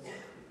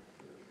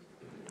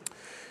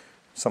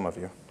 Some of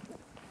you.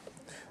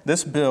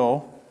 This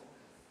bill,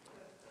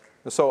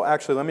 so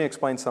actually let me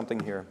explain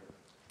something here.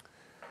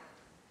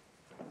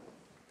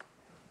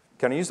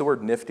 Can I use the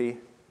word nifty?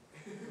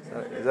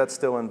 Is that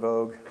still in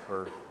vogue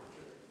or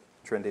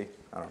trendy?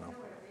 I don't know.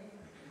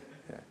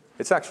 Yeah.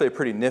 It's actually a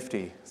pretty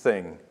nifty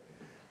thing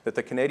that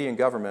the Canadian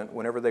government,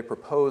 whenever they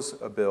propose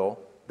a bill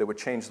that would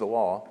change the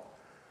law,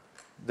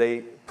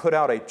 they put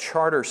out a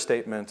charter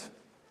statement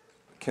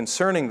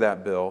concerning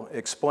that bill,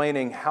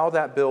 explaining how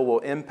that bill will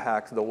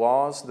impact the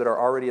laws that are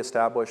already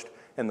established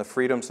and the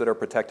freedoms that are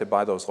protected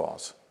by those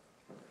laws.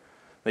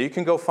 Now you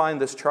can go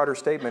find this charter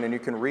statement and you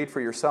can read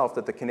for yourself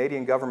that the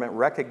Canadian government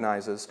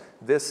recognizes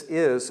this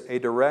is a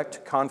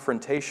direct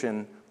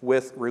confrontation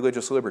with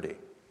religious liberty.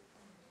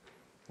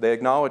 They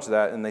acknowledge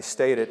that and they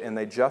state it and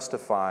they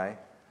justify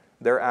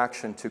their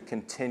action to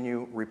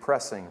continue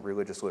repressing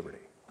religious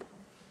liberty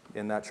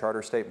in that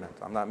charter statement.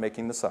 I'm not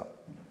making this up.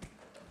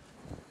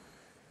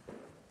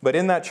 But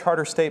in that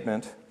charter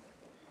statement,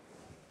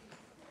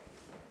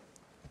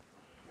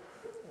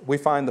 we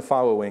find the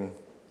following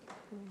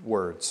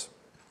words.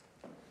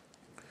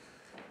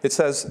 It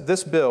says,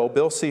 this bill,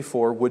 Bill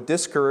C-4, would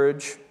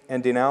discourage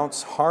and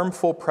denounce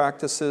harmful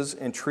practices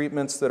and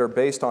treatments that are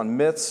based on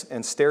myths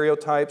and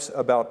stereotypes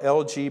about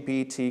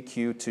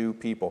LGBTQ2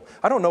 people.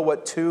 I don't know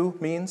what 2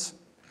 means.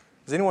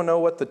 Does anyone know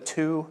what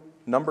the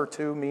number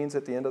 2 means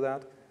at the end of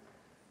that?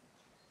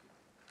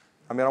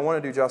 I mean, I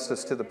want to do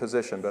justice to the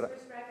position, but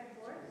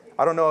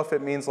I don't know if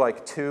it means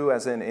like 2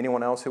 as in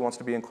anyone else who wants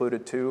to be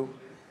included too,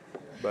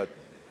 but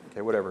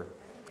okay, whatever.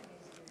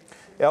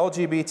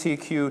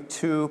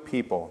 LGBTQ2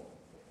 people.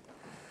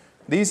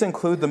 These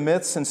include the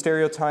myths and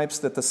stereotypes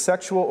that the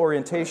sexual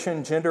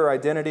orientation, gender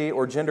identity,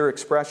 or gender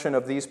expression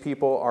of these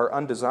people are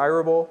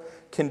undesirable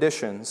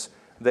conditions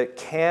that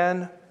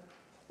can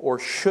or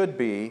should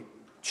be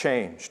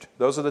changed.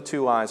 Those are the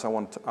 2 lies I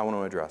want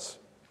to address.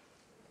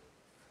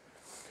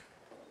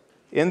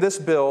 In this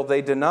bill,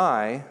 they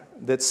deny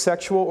that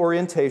sexual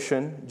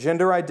orientation,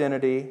 gender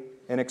identity,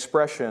 and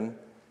expression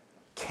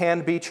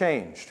can be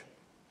changed.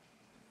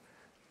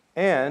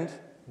 And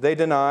they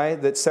deny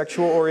that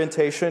sexual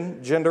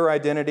orientation, gender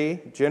identity,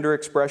 gender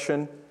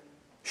expression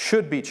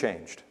should be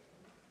changed.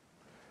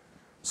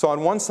 So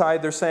on one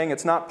side, they're saying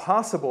it's not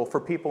possible for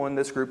people in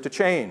this group to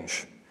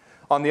change.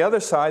 On the other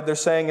side, they're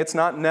saying it's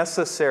not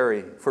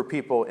necessary for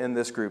people in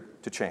this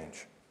group to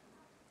change.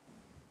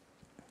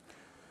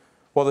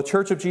 Well, the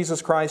Church of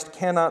Jesus Christ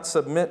cannot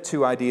submit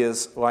to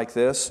ideas like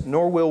this,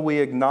 nor will we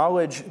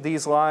acknowledge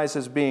these lies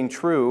as being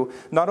true,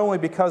 not only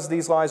because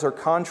these lies are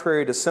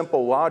contrary to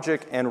simple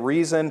logic and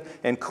reason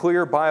and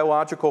clear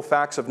biological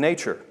facts of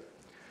nature,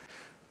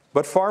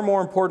 but far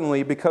more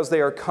importantly, because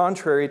they are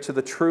contrary to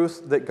the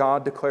truth that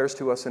God declares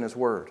to us in His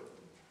Word.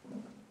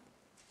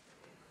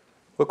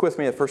 Look with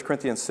me at 1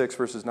 Corinthians 6,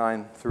 verses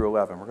 9 through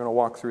 11. We're going to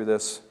walk through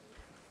this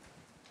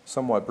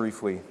somewhat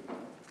briefly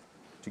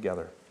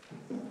together.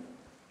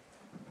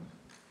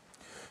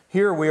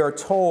 Here we are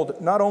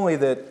told not only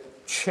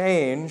that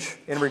change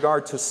in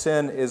regard to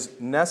sin is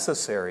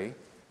necessary,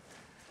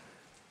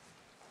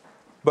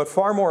 but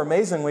far more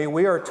amazingly,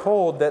 we are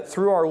told that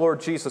through our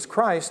Lord Jesus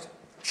Christ,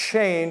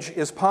 change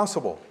is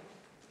possible.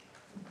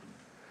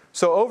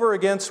 So over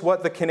against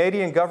what the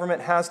Canadian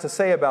government has to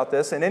say about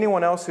this, and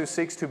anyone else who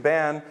seeks to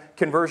ban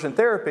conversion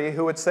therapy,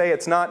 who would say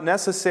it's not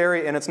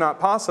necessary and it's not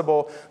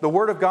possible, the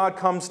Word of God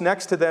comes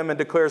next to them and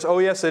declares, oh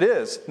yes, it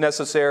is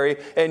necessary,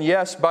 and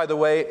yes, by the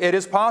way, it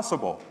is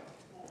possible.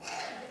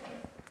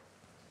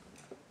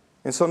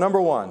 And so number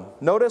one,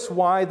 notice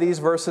why these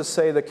verses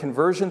say that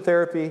conversion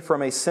therapy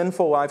from a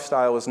sinful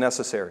lifestyle is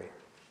necessary.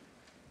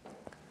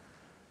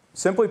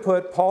 Simply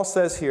put, Paul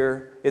says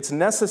here, it's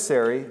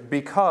necessary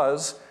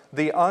because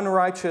the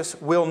unrighteous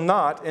will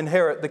not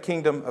inherit the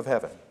kingdom of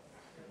heaven.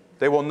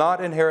 They will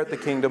not inherit the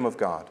kingdom of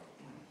God.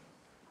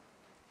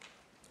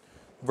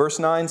 Verse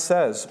 9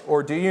 says,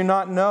 or do you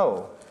not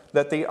know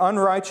that the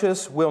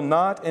unrighteous will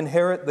not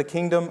inherit the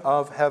kingdom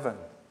of heaven?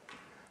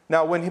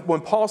 Now,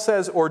 when Paul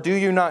says, or do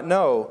you not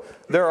know,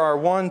 there are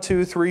 1,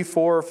 2, 3,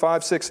 4,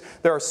 5, 6,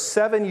 there are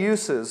 7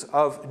 uses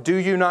of do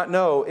you not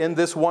know in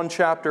this one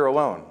chapter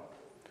alone.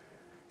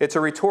 It's a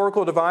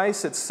rhetorical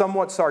device. It's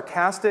somewhat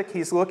sarcastic.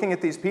 He's looking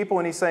at these people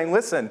and he's saying,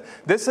 listen,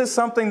 this is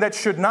something that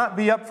should not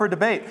be up for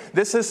debate.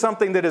 This is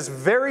something that is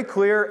very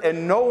clear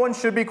and no one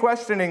should be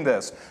questioning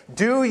this.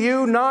 Do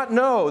you not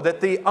know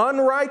that the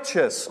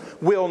unrighteous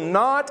will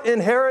not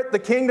inherit the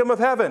kingdom of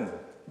heaven?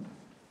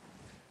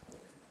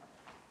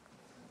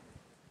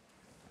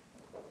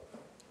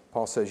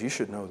 Paul says you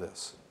should know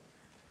this.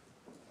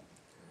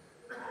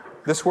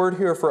 This word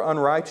here for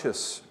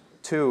unrighteous,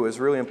 too, is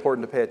really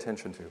important to pay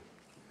attention to.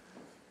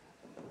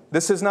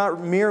 This is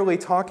not merely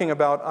talking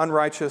about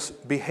unrighteous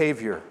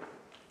behavior.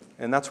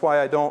 And that's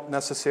why I don't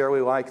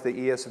necessarily like the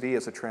ESV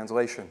as a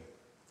translation.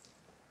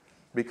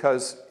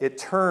 Because it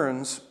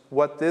turns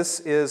what this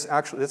is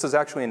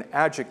actually an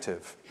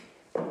adjective.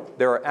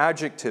 There are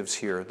adjectives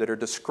here that are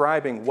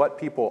describing what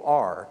people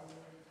are.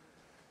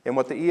 And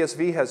what the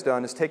ESV has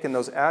done is taken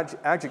those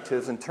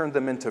adjectives and turned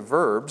them into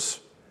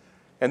verbs.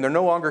 And they're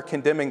no longer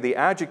condemning the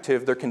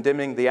adjective, they're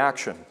condemning the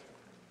action.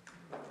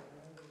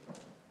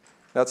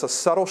 That's a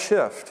subtle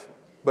shift,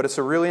 but it's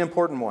a really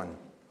important one.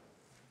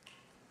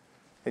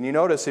 And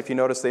if you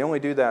notice, they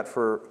only do that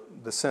for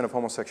the sin of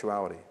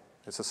homosexuality.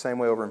 It's the same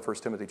way over in 1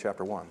 Timothy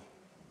chapter 1.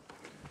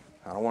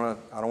 I don't want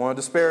to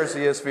disparage the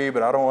ESV,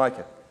 but I don't like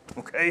it.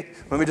 Okay?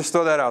 Let me just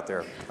throw that out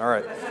there. All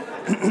right.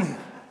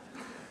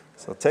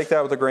 So take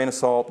that with a grain of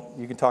salt.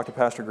 You can talk to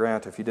Pastor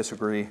Grant if you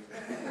disagree.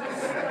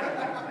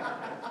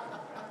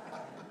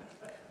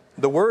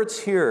 The words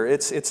here,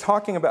 it's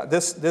talking about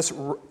this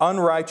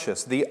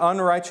unrighteous. The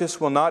unrighteous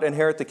will not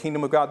inherit the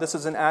kingdom of God. This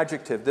is an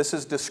adjective. This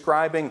is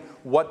describing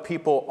what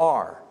people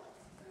are.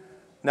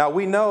 Now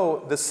we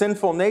know the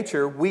sinful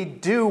nature. We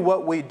do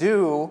what we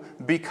do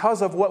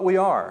because of what we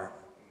are.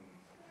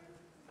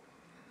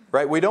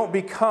 Right? We don't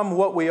become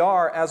what we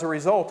are as a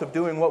result of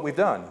doing what we've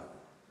done.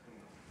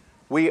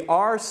 We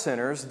are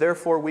sinners,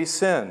 therefore we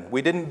sin.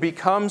 We didn't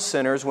become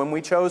sinners when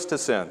we chose to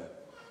sin.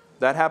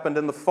 That happened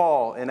in the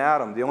fall in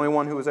Adam, the only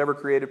one who was ever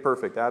created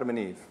perfect, Adam and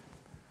Eve.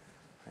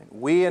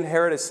 We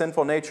inherit a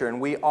sinful nature, and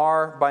we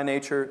are by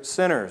nature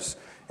sinners.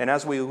 And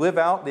as we live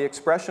out the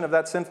expression of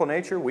that sinful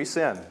nature, we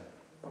sin.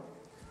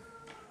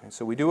 And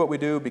so we do what we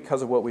do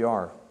because of what we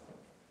are.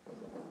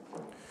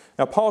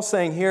 Now, Paul's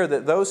saying here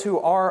that those who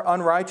are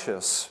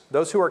unrighteous,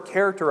 those who are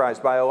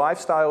characterized by a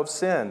lifestyle of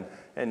sin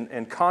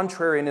and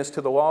contrariness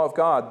to the law of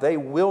God, they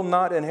will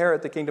not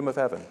inherit the kingdom of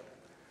heaven.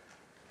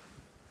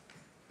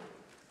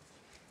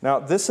 Now,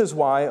 this is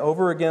why,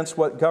 over against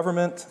what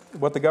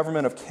the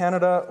government of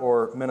Canada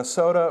or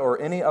Minnesota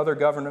or any other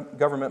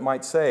government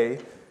might say,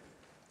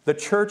 the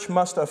church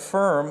must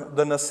affirm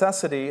the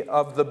necessity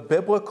of the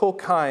biblical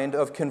kind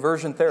of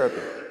conversion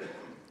therapy.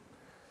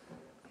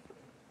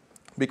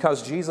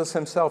 Because Jesus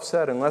himself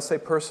said, unless a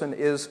person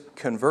is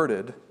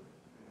converted,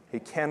 he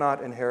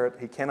cannot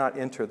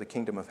enter the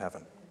kingdom of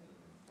heaven.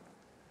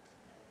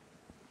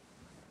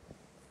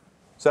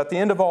 So at the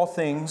end of all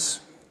things,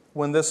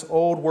 when this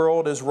old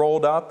world is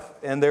rolled up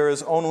and there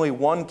is only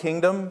one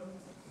kingdom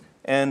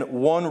and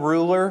one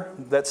ruler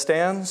that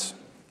stands,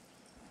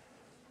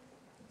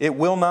 it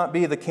will not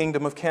be the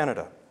kingdom of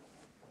Canada.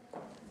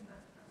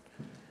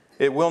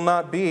 It will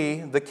not be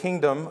the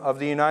kingdom of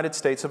the United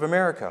States of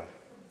America.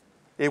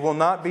 It will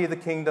not be the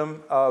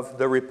kingdom of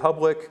the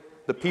Republic,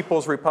 the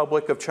People's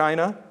Republic of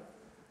China.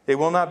 It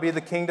will not be the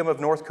kingdom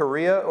of North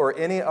Korea or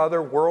any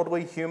other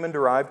worldly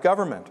human-derived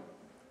government.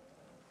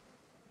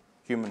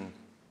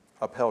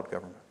 Human-upheld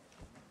government.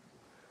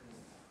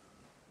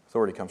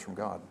 Authority comes from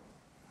God.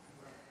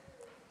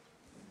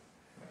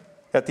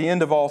 At the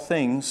end of all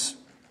things,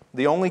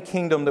 the only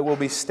kingdom that will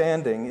be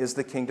standing is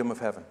the kingdom of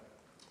heaven.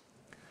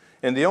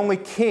 And the only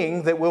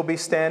king that will be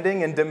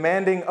standing and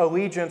demanding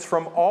allegiance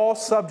from all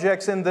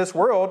subjects in this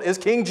world is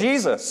King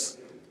Jesus.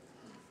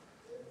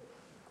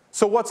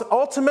 So what's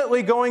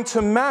ultimately going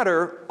to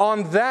matter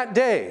on that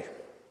day,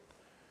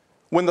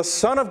 when the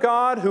Son of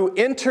God, who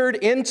entered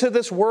into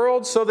this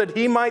world so that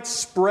He might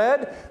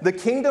spread the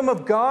kingdom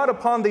of God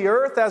upon the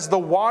earth as the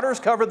waters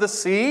cover the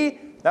sea,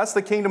 that's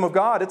the kingdom of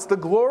God. It's the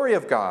glory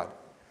of God.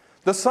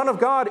 The Son of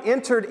God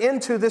entered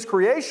into this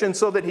creation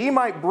so that He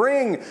might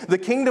bring the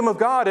kingdom of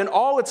God in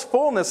all its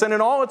fullness and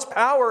in all its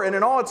power and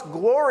in all its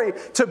glory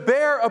to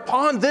bear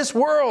upon this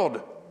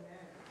world.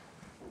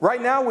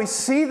 Right now we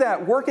see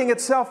that working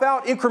itself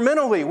out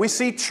incrementally. We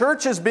see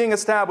churches being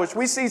established.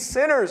 We see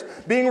sinners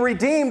being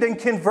redeemed and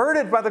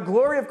converted by the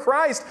glory of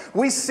Christ.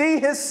 We see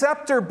His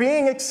scepter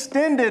being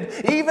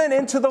extended even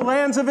into the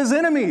lands of His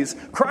enemies.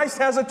 Christ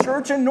has a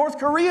church in North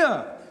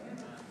Korea.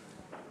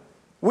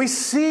 We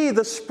see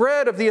the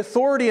spread of the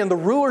authority and the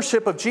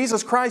rulership of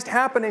Jesus Christ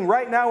happening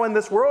right now in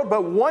this world,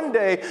 but one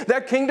day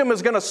that kingdom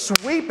is going to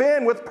sweep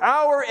in with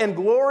power and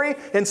glory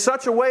in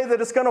such a way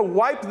that it's going to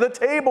wipe the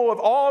table of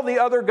all the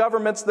other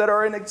governments that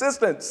are in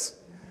existence.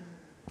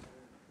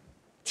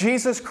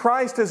 Jesus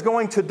Christ is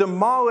going to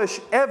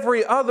demolish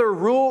every other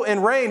rule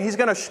and reign. He's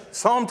going to,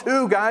 Psalm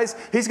 2, guys,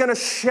 He's going to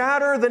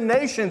shatter the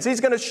nations. He's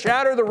going to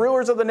shatter the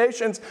rulers of the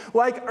nations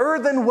like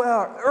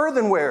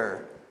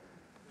earthenware.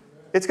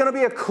 It's going to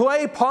be a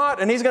clay pot,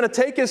 and He's going to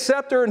take His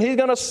scepter and He's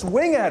going to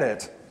swing at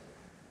it.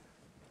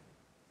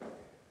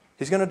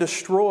 He's going to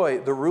destroy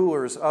the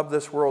rulers of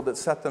this world that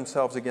set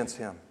themselves against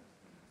Him.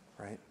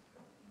 Right?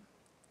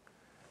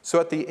 So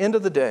at the end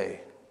of the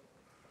day,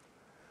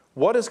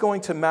 what is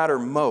going to matter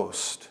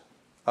most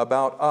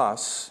about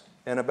us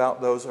and about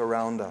those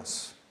around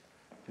us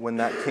when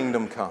that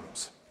kingdom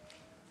comes?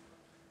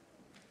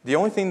 The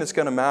only thing that's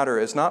going to matter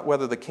is not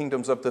whether the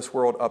kingdoms of this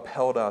world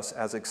upheld us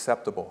as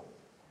acceptable.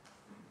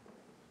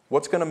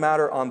 What's going to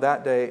matter on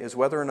that day is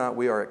whether or not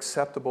we are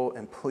acceptable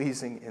and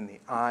pleasing in the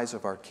eyes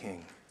of our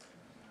King.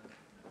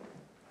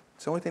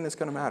 It's the only thing that's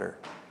going to matter.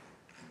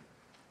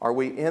 Are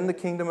we in the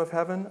kingdom of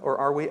heaven or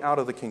are we out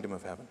of the kingdom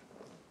of heaven?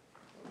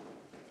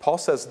 Paul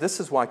says this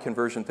is why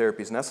conversion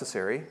therapy is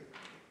necessary,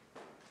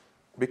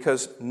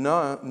 because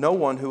no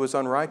one who is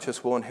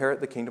unrighteous will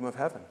inherit the kingdom of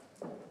heaven.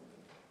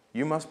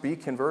 You must be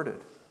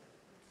converted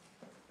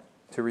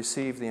to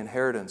receive the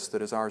inheritance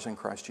that is ours in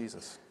Christ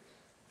Jesus.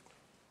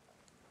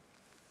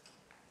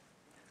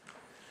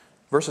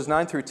 Verses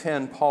 9 through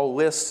 10, Paul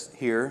lists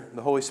here,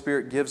 the Holy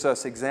Spirit gives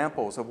us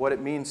examples of what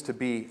it means to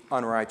be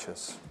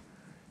unrighteous.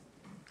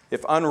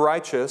 If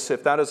unrighteous,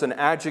 if that is an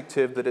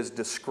adjective that is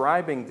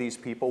describing these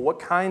people, what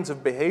kinds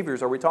of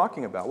behaviors are we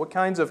talking about? What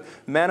kinds of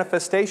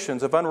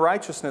manifestations of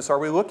unrighteousness are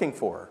we looking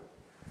for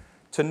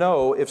to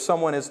know if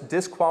someone is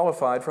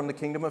disqualified from the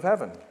kingdom of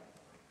heaven?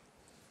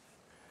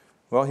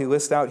 Well, he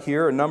lists out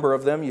here a number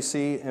of them. You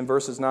see in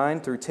verses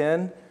 9 through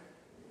 10,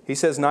 he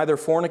says, neither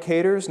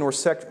fornicators nor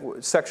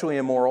sexually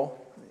immoral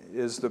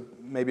is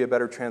maybe a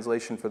better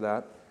translation for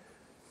that.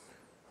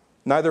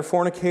 Neither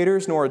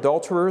fornicators, nor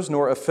adulterers,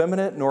 nor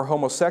effeminate, nor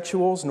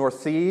homosexuals, nor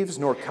thieves,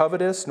 nor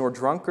covetous, nor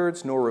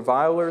drunkards, nor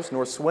revilers,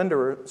 nor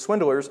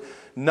swindlers,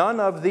 none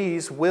of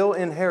these will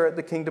inherit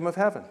the kingdom of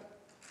heaven.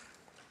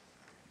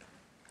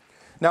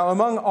 Now,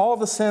 among all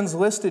the sins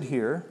listed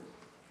here,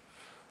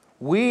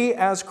 we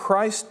as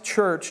Christ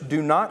Church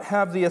do not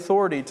have the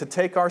authority to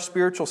take our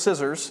spiritual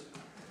scissors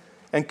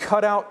and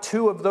cut out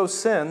 2 of those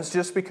sins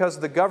just because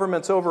the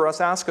governments over us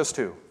ask us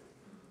to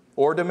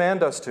or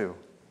demand us to.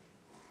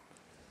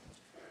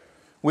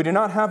 We do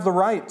not have the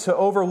right to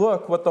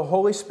overlook what the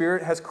Holy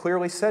Spirit has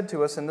clearly said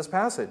to us in this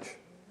passage.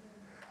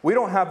 We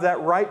don't have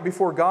that right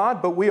before God,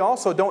 but we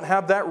also don't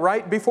have that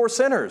right before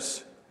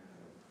sinners.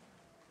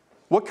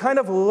 What kind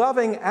of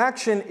loving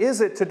action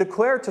is it to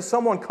declare to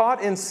someone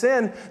caught in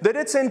sin that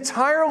it's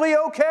entirely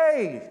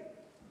okay?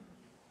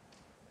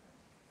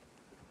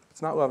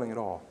 It's not loving at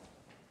all.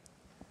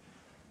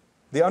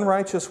 The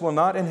unrighteous will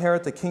not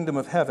inherit the kingdom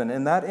of heaven,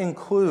 and that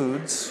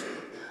includes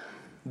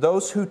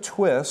those who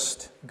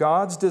twist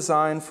God's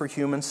design for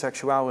human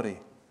sexuality,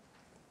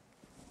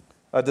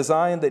 a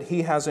design that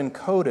He has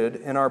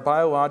encoded in our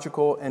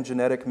biological and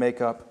genetic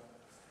makeup.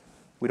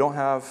 We don't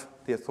have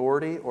the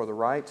authority or the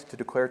right to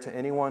declare to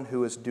anyone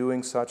who is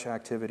doing such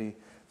activity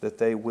that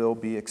they will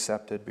be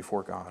accepted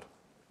before God.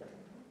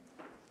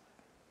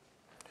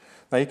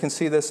 Now you can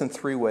see this in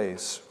 3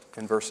 ways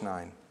in verse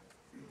 9.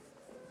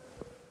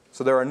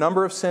 So there are a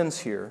number of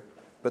sins here,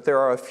 but there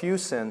are a few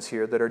sins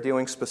here that are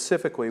dealing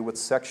specifically with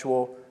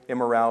sexual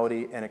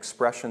immorality and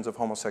expressions of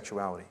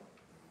homosexuality.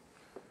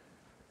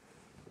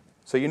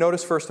 So you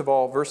notice, first of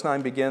all, verse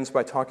 9 begins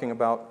by talking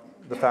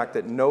about the fact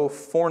that no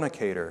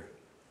fornicator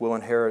will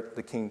inherit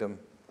the kingdom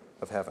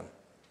of heaven.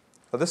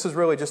 Now, this is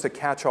really just a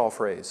catch-all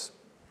phrase.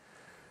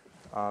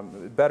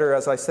 Better,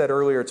 as I said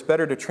earlier, it's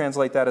better to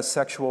translate that as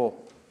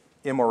sexual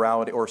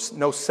immorality, or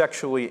no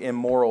sexually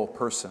immoral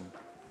person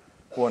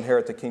will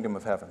inherit the kingdom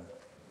of heaven.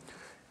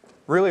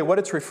 Really, what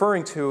it's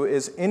referring to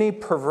is any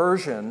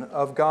perversion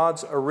of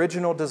God's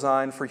original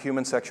design for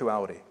human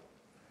sexuality,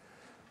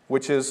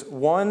 which is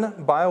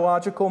one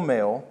biological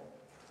male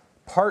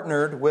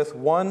partnered with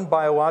one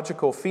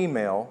biological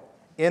female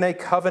in a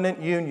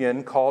covenant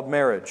union called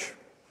marriage.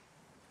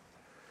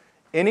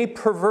 Any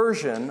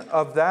perversion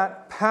of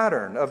that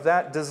pattern, of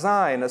that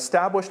design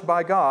established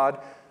by God,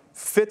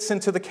 fits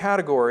into the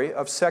category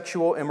of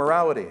sexual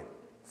immorality,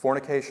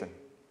 fornication.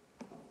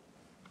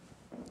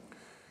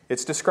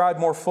 It's described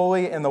more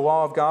fully in the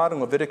law of God in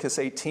Leviticus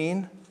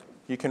 18.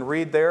 You can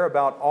read there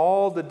about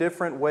all the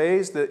different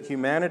ways that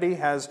humanity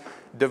has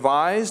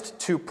devised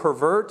to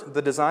pervert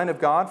the design of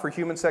God for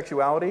human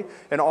sexuality,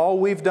 and all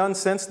we've done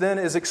since then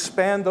is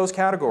expand those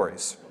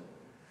categories.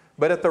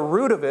 But at the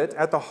root of it,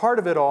 at the heart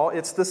of it all,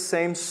 it's the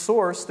same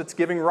source that's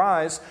giving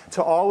rise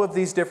to all of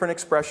these different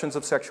expressions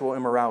of sexual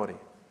immorality.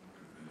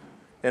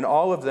 And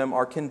all of them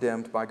are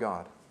condemned by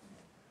God.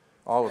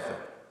 All of them.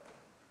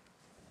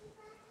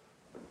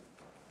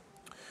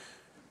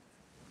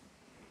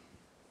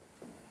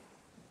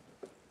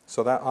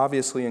 So that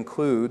obviously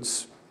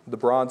includes the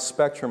broad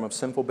spectrum of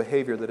sinful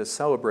behavior that is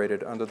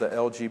celebrated under the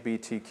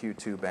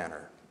LGBTQ2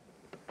 banner.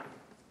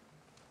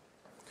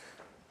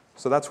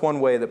 So that's one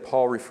way that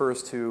Paul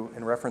refers to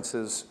and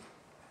references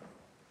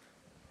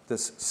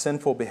this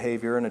sinful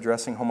behavior in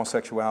addressing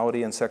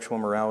homosexuality and sexual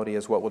immorality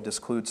as what will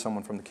disclude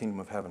someone from the kingdom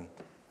of heaven.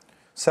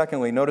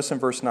 Secondly, notice in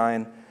verse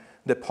 9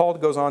 that Paul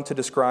goes on to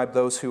describe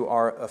those who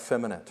are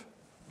effeminate.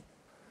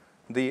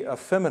 The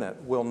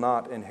effeminate will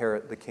not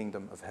inherit the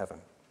kingdom of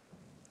heaven.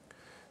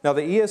 Now,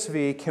 the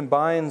ESV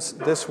combines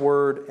this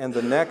word and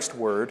the next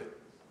word.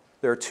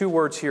 There are two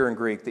words here in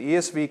Greek. The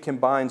ESV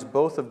combines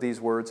both of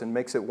these words and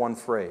makes it one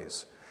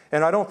phrase.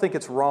 And I don't think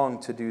it's wrong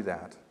to do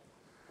that.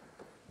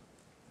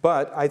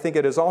 But I think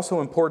it is also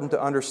important to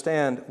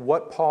understand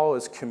what Paul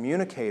is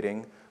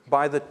communicating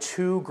by the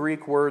two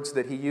Greek words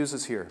that he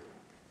uses here.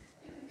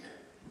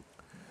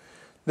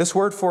 This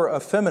word for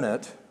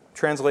effeminate,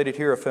 translated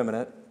here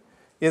effeminate,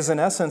 is in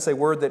essence a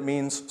word that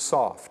means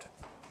soft.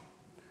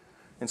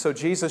 And so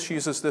Jesus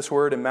uses this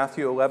word in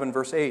Matthew 11,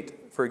 verse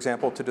 8, for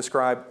example, to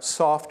describe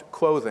soft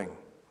clothing.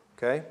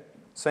 Okay?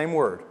 Same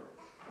word.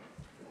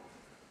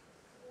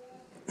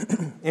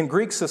 In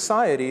Greek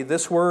society,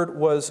 this word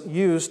was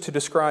used to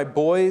describe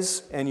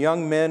boys and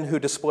young men who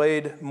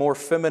displayed more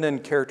feminine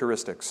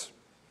characteristics.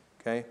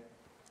 Okay?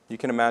 You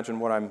can imagine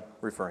what I'm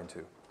referring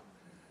to.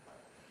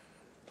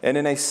 And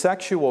in a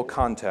sexual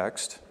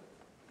context,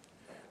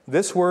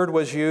 this word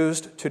was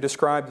used to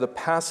describe the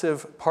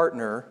passive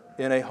partner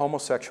in a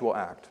homosexual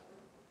act.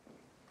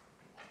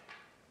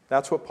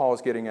 That's what Paul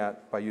is getting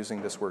at by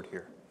using this word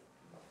here.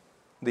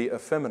 The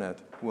effeminate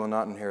will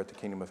not inherit the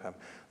kingdom of heaven.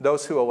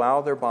 Those who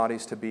allow their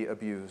bodies to be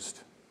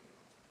abused,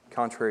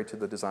 contrary to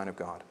the design of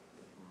God.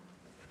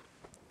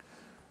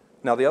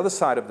 Now, the other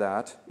side of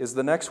that is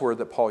the next word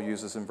that Paul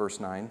uses in verse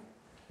 9,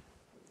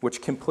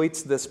 which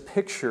completes this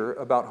picture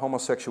about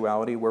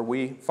homosexuality where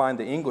we find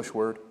the English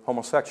word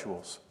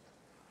homosexuals.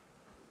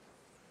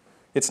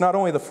 It's not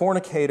only the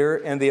fornicator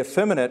and the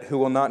effeminate who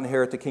will not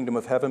inherit the kingdom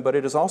of heaven, but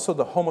it is also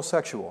the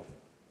homosexual.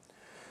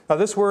 Now,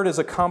 this word is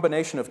a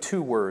combination of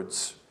two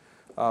words.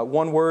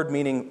 One word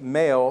meaning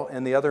male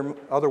and the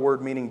other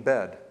word meaning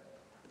bed.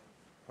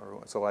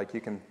 So like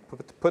you can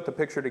put the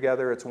picture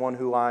together. It's one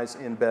who lies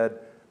in bed,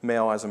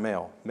 male as a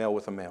male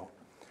with a male.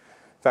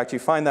 In fact, you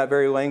find that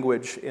very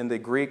language in the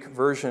Greek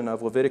version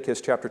of Leviticus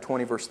chapter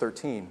 20, verse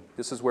 13.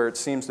 This is where it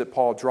seems that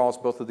Paul draws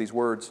both of these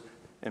words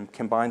and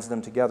combines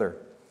them together.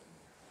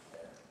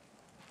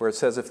 Where it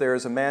says, if there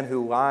is a man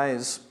who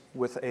lies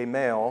with a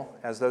male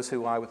as those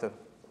who lie with a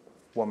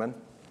woman,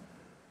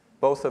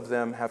 both of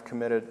them have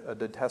committed a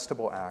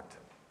detestable act,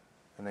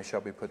 and they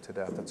shall be put to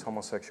death. That's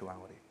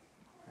homosexuality.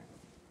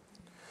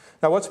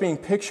 Now, what's being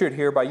pictured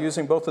here by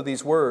using both of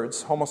these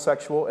words,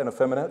 homosexual and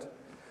effeminate,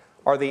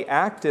 are the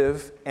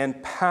active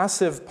and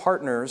passive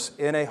partners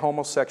in a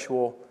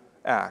homosexual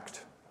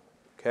act.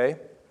 Okay?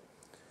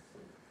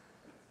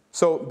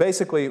 So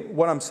basically,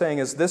 what I'm saying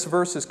is this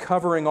verse is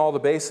covering all the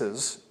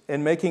bases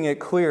and making it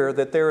clear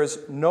that there is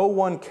no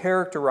one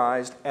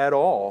characterized at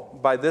all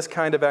by this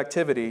kind of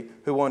activity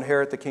who will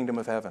inherit the kingdom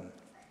of heaven.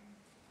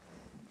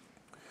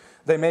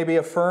 They may be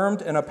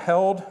affirmed and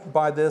upheld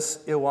by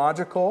this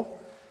illogical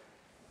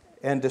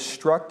and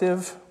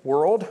destructive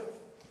world,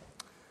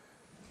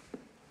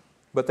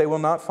 but they will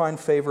not find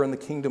favor in the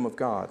kingdom of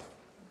God.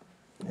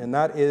 And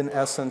that, in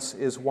essence,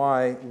 is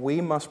why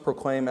we must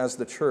proclaim as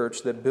the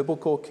church that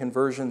biblical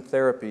conversion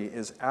therapy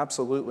is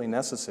absolutely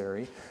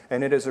necessary,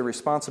 and it is a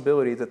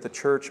responsibility that the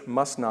church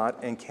must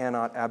not and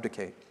cannot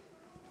abdicate.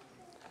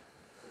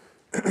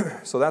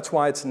 So that's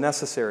why it's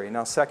necessary.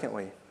 Now,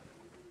 secondly,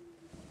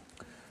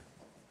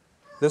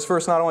 These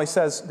verses not only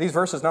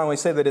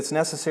say that it's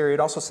necessary, it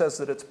also says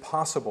that it's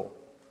possible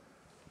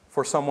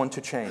for someone to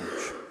change.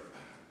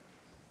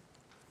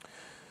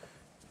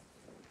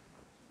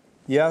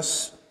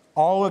 Yes,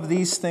 all of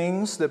these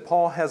things that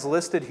Paul has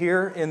listed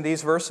here in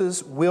these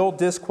verses will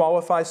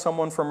disqualify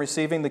someone from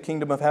receiving the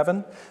kingdom of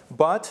heaven,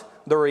 but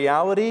the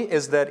reality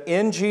is that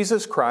in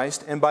Jesus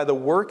Christ and by the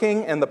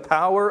working and the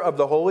power of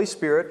the Holy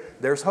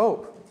Spirit, there's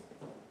hope.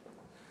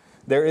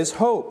 There is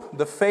hope.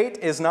 The fate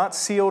is not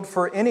sealed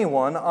for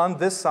anyone on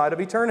this side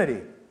of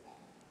eternity.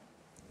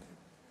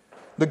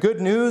 The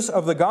good news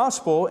of the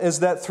gospel is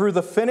that through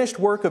the finished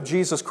work of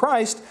Jesus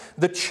Christ,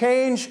 the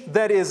change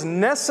that is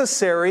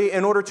necessary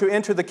in order to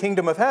enter the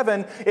kingdom of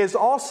heaven is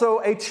also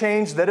a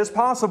change that is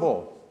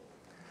possible.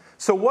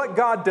 So what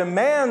God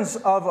demands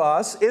of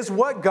us is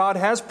what God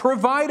has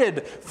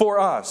provided for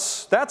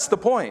us. That's the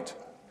point.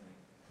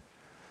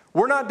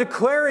 We're not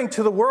declaring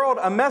to the world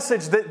a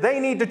message that they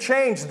need to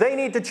change, they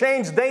need to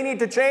change, they need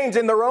to change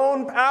in their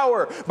own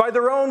power, by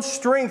their own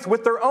strength,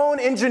 with their own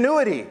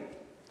ingenuity.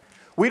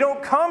 We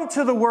don't come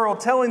to the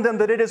world telling them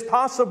that it is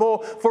possible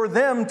for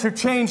them to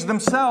change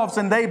themselves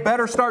and they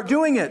better start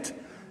doing it.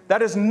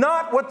 That is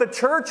not what the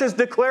church is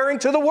declaring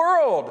to the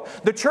world.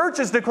 The church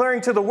is declaring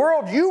to the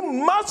world, you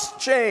must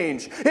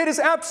change. It is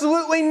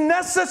absolutely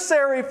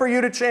necessary for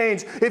you to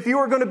change if you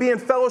are going to be in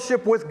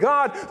fellowship with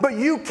God, but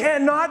you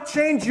cannot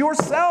change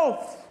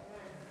yourself.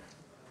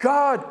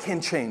 God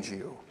can change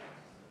you.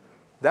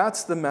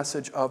 That's the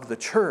message of the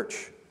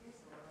church.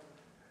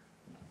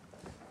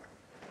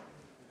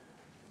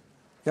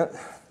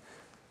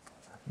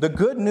 The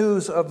good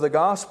news of the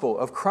gospel,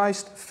 of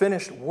Christ's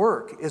finished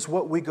work, is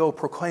what we go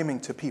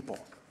proclaiming to people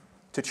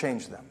to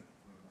change them.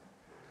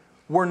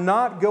 We're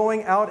not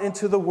going out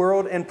into the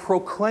world and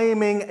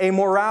proclaiming a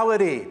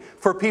morality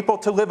for people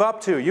to live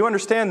up to. You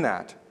understand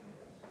that?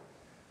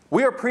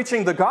 We are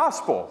preaching the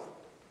gospel,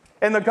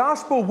 and the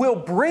gospel will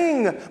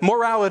bring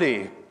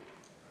morality.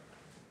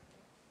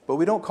 But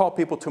we don't call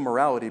people to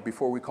morality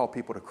before we call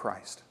people to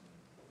Christ.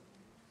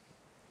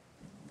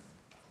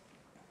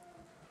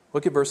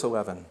 Look at verse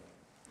 11.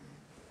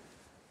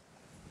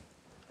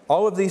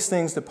 All of these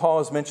things that Paul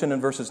has mentioned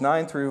in verses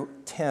 9 through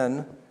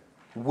 10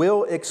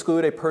 will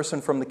exclude a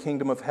person from the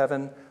kingdom of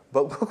heaven.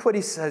 But look what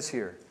he says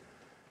here.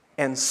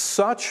 And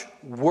such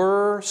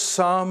were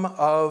some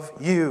of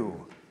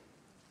you.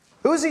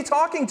 Who is he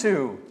talking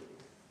to?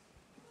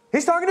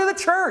 He's talking to the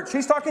church.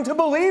 He's talking to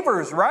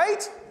believers,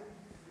 right?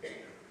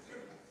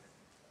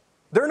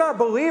 They're not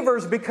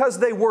believers because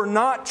they were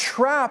not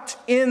trapped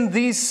in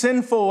these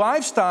sinful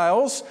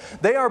lifestyles.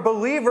 They are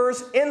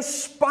believers in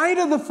spite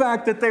of the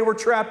fact that they were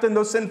trapped in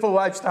those sinful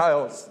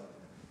lifestyles.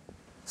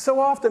 So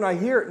often I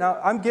hear, now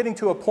I'm getting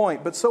to a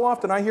point, but so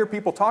often I hear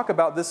people talk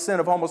about this sin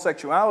of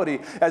homosexuality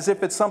as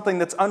if it's something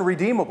that's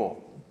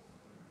unredeemable.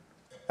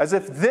 As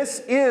if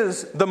this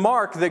is the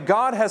mark that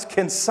God has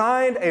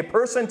consigned a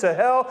person to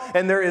hell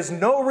and there is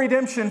no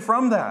redemption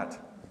from that.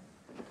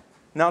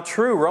 Now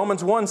true,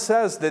 Romans 1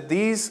 says that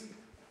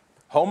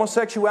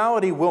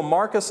homosexuality will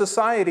mark a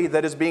society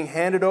that is being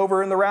handed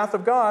over in the wrath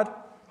of God.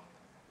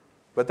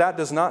 But that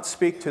does not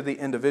speak to the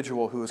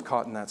individual who is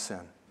caught in that sin.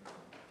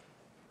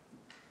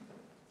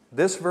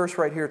 This verse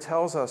right here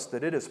tells us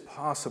that it is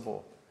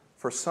possible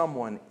for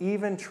someone,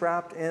 even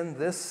trapped in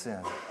this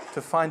sin,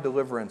 to find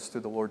deliverance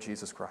through the Lord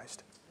Jesus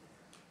Christ.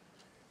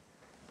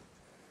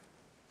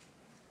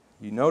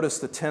 You notice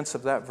the tense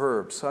of that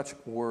verb, such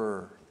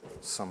were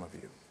some of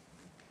you.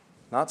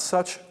 Not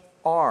such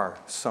are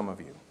some of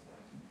you.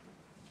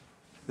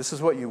 This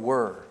is what you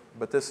were,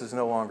 but this is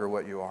no longer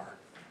what you are.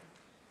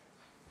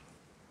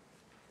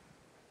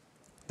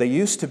 They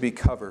used to be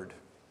covered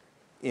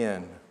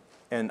in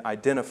and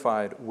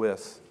identified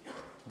with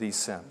these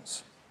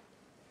sins.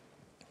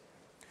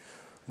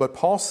 But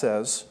Paul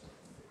says,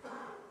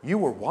 you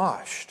were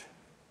washed.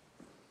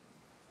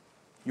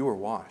 You were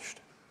washed.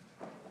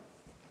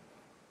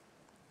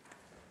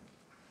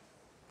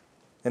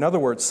 In other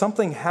words,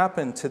 something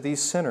happened to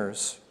these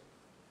sinners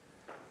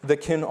that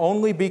can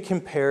only be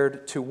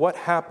compared to what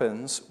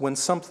happens when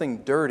something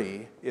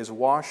dirty is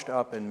washed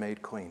up and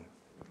made clean.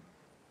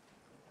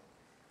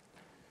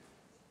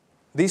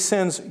 These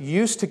sins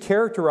used to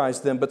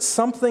characterize them, but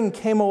something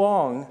came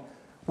along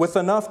with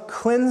enough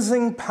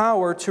cleansing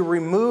power to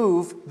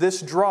remove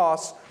this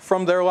dross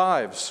from their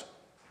lives.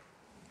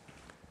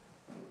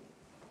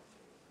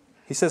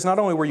 He says, not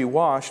only were you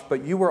washed,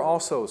 but you were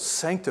also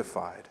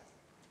sanctified.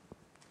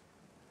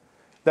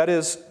 That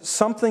is,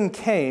 something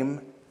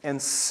came and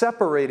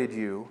separated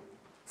you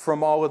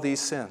from all of these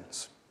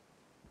sins.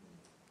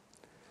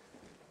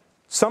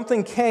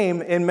 Something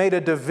came and made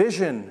a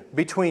division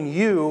between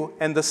you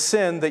and the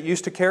sin that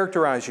used to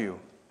characterize you.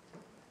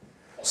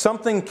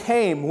 Something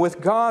came with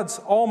God's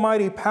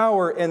almighty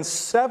power and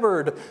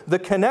severed the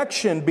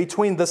connection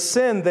between the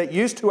sin that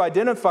used to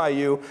identify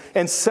you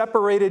and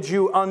separated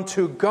you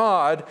unto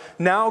God,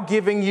 now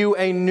giving you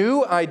a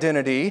new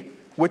identity,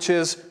 which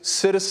is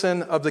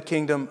citizen of the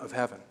kingdom of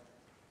heaven.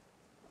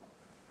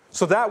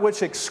 So that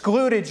which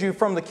excluded you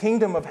from the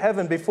kingdom of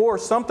heaven before,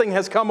 something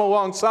has come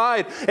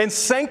alongside and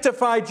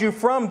sanctified you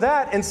from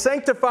that and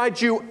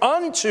sanctified you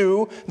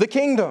unto the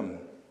kingdom.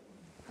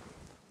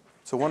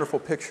 It's a wonderful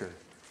picture.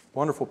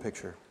 Wonderful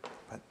picture.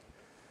 But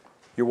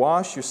you're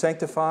washed, you're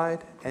sanctified,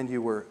 and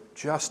you were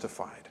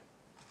justified.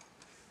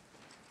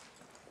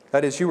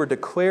 That is, you were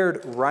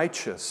declared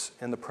righteous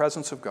in the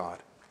presence of God.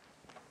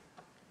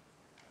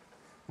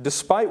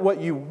 Despite what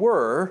you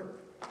were,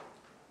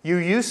 you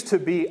used to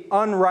be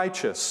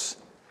unrighteous.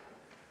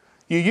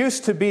 You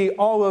used to be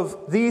all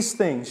of these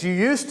things. You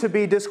used to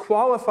be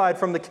disqualified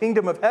from the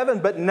kingdom of heaven,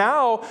 but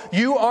now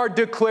you are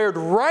declared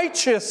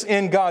righteous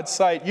in God's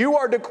sight. You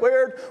are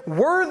declared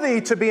worthy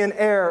to be an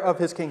heir of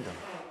His kingdom.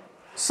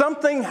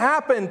 Something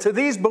happened to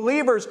these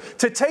believers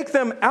to take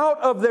them out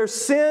of their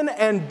sin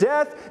and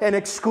death and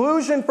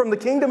exclusion from the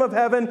kingdom of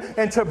heaven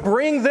and to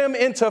bring them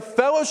into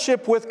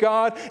fellowship with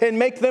God and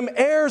make them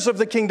heirs of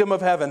the kingdom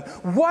of heaven.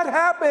 What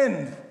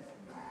happened?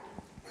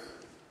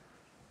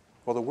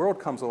 Well, the world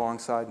comes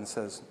alongside and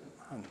says,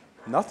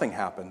 nothing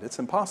happened. It's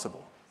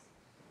impossible.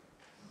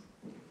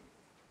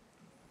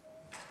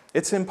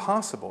 It's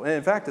impossible. And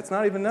in fact, it's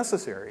not even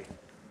necessary.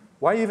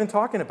 Why are you even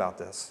talking about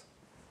this?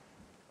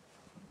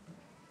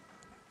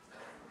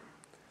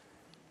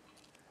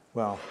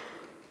 Well,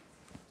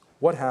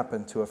 what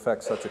happened to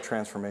effect such a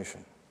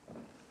transformation?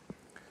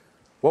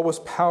 What was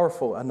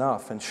powerful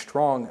enough and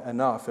strong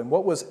enough, and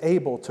what was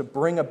able to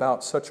bring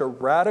about such a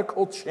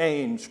radical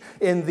change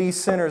in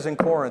these sinners in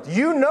Corinth?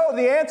 You know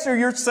the answer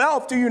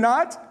yourself, do you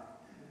not?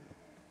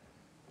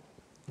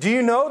 Do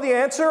you know the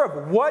answer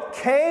of what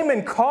came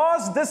and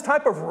caused this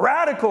type of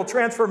radical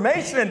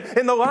transformation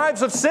in the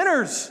lives of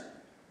sinners?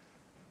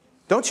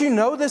 Don't you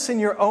know this in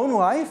your own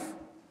life?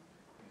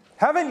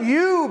 Haven't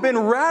you been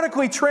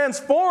radically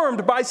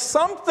transformed by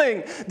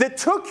something that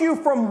took you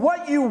from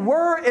what you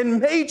were and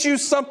made you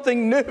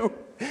something new?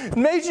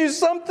 Made you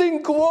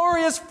something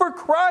glorious for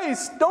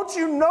Christ. Don't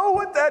you know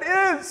what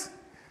that is?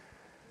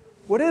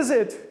 What is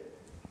it?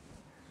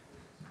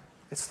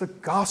 It's the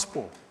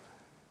gospel.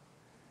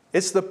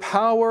 It's the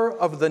power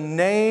of the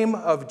name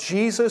of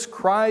Jesus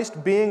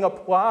Christ being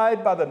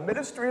applied by the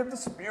ministry of the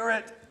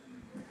Spirit.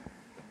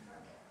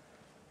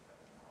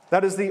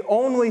 That is the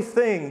only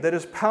thing that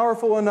is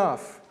powerful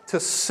enough to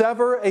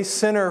sever a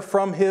sinner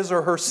from his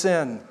or her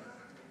sin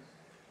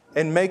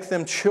and make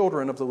them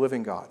children of the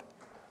living God.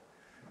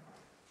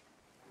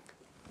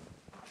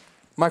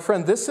 My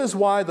friend, this is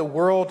why the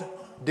world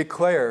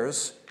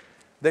declares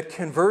that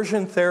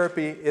conversion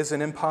therapy is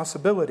an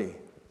impossibility.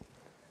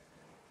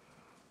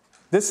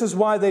 This is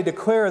why they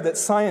declare that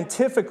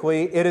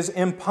scientifically it is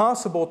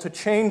impossible to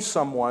change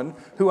someone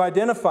who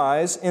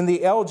identifies in the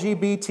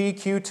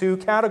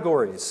LGBTQ2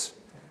 categories.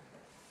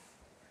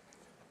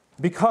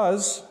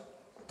 Because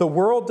the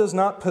world does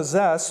not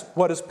possess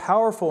what is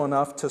powerful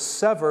enough to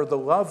sever the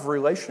love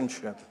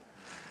relationship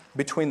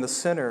between the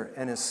sinner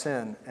and his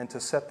sin and to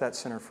set that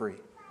sinner free.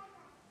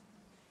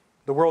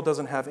 The world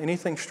doesn't have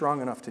anything strong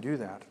enough to do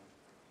that.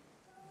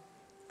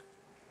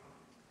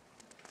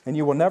 And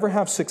you will never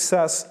have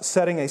success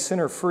setting a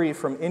sinner free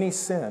from any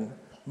sin,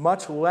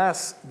 much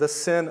less the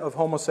sin of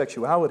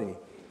homosexuality,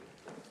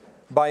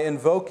 by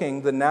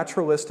invoking the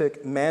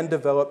naturalistic,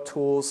 man-developed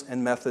tools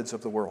and methods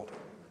of the world.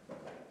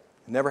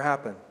 It never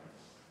happened.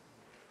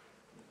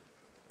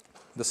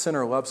 The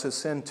sinner loves his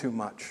sin too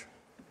much.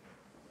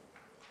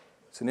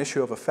 It's an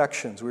issue of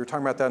affections. We were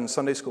talking about that in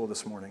Sunday school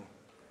this morning.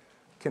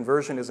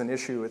 Conversion is an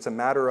issue. It's a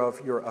matter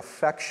of your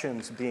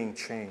affections being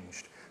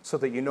changed so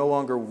that you no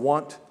longer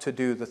want to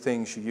do the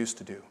things you used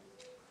to do.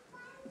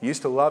 You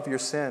used to love your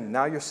sin.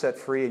 Now you're set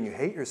free and you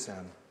hate your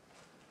sin.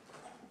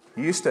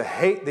 You used to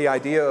hate the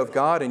idea of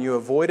God and you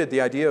avoided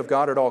the idea of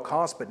God at all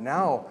costs, but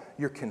now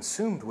you're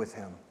consumed with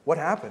Him. What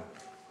happened?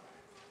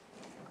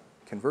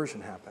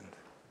 Conversion happened.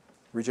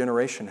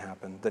 Regeneration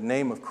happened. The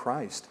name of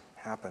Christ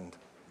happened.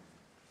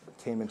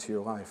 It came into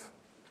your life.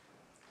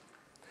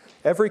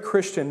 Every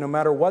Christian, no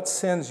matter what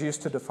sins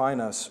used to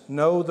define us,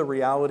 know the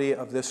reality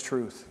of this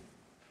truth.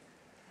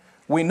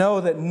 We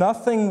know that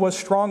nothing was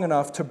strong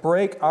enough to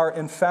break our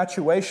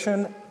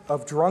infatuation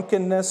of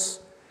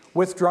drunkenness,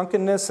 with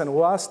drunkenness and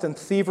lust and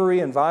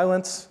thievery and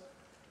violence.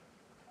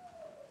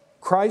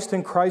 Christ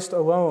and Christ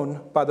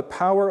alone, by the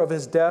power of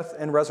His death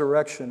and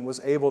resurrection, was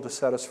able to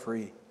set us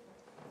free.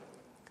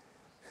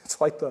 It's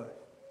like the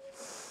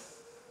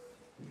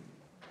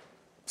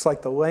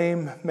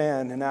lame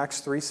man in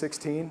Acts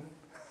 3:16,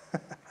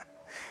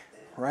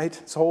 right?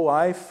 His whole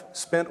life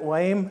spent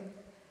lame.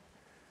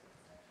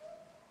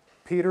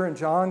 Peter and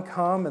John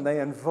come and they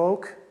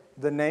invoke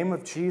the name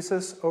of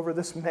Jesus over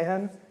this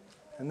man,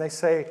 and they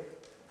say,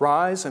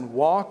 "Rise and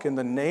walk in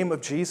the name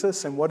of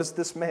Jesus." And what does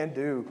this man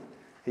do?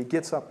 He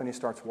gets up and he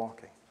starts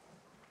walking.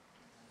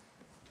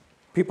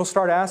 People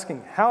start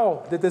asking,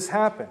 how did this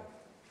happen?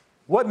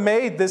 What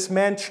made this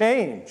man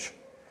change?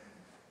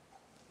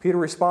 Peter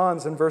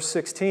responds in verse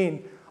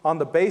 16, on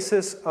the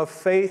basis of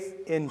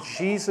faith in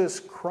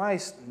Jesus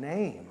Christ's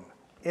name.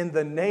 In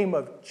the name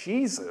of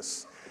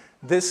Jesus,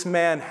 this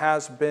man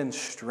has been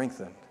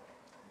strengthened.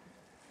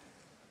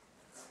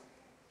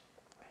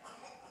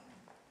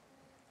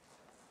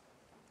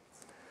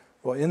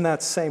 Well, in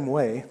that same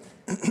way,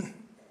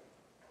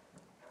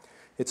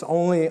 it's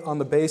only on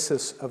the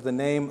basis of the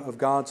name of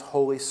God's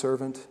holy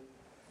servant,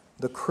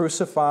 the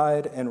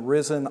crucified and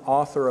risen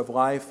author of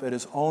life, it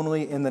is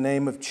only in the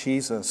name of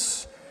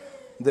Jesus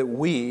that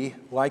we,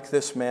 like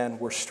this man,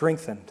 were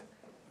strengthened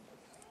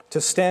to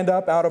stand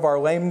up out of our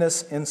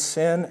lameness in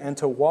sin and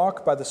to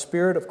walk by the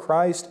Spirit of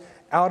Christ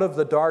out of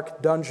the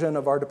dark dungeon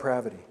of our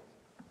depravity.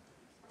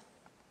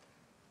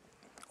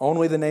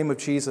 Only the name of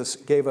Jesus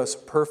gave us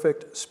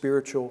perfect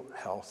spiritual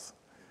health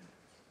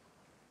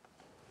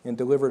and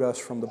delivered us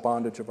from the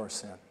bondage of our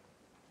sin.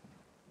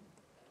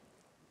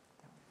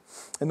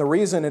 And the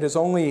reason it is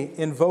only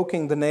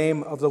invoking the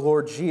name of the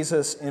Lord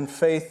Jesus in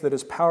faith that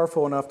is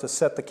powerful enough to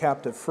set the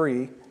captive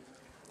free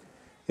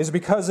is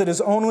because it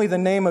is only the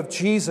name of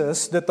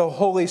Jesus that the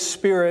Holy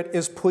Spirit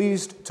is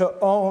pleased to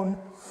own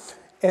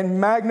and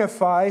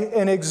magnify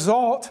and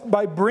exalt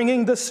by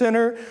bringing the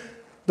sinner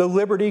the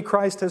liberty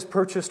Christ has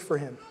purchased for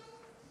him.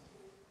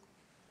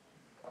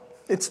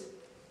 It's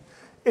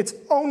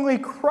only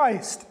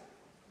Christ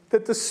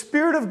that the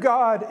Spirit of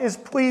God is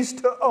pleased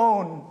to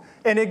own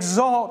and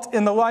exalt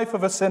in the life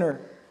of a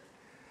sinner.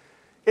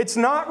 It's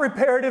not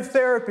reparative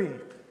therapy.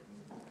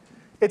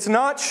 It's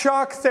not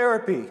shock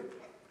therapy.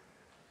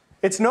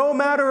 It's no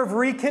matter of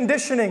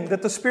reconditioning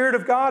that the Spirit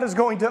of God is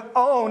going to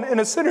own in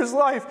a sinner's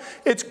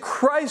life. It's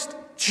Christ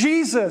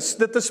Jesus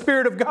that the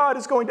Spirit of God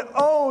is going to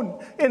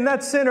own in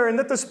that sinner and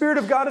that the Spirit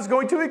of God is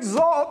going to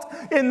exalt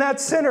in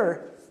that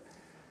sinner.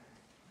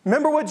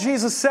 Remember what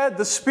Jesus said,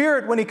 the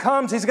Spirit, when He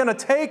comes, He's going to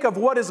take of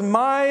what is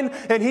mine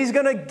and He's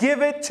going to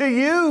give it to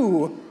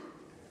you.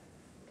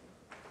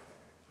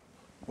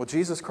 Well,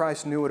 Jesus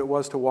Christ knew what it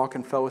was to walk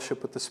in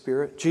fellowship with the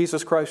Spirit.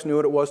 Jesus Christ knew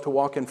what it was to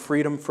walk in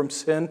freedom from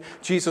sin.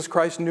 Jesus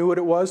Christ knew what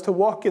it was to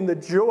walk in the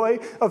joy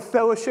of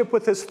fellowship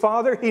with His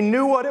Father. He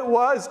knew what it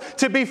was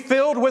to be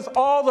filled with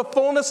all the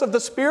fullness of the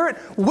Spirit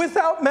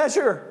without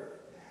measure.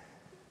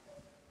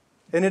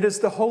 And it is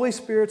the Holy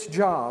Spirit's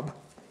job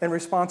and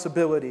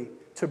responsibility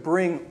to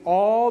bring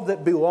all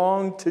that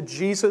belong to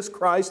Jesus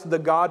Christ, the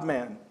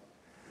God-man,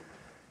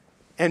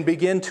 and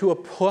begin to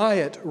apply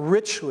it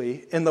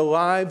richly in the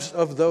lives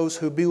of those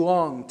who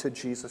belong to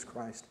Jesus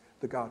Christ,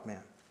 the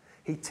God-man.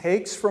 He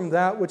takes from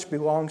that which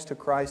belongs to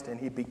Christ and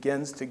He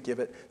begins to give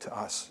it to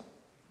us.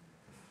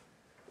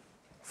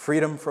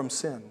 Freedom from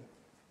sin,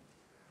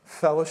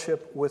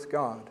 fellowship with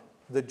God,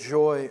 the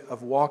joy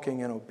of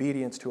walking in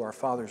obedience to our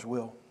Father's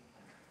will.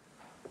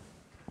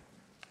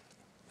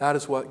 That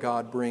is what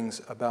God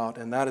brings about,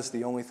 and that is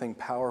the only thing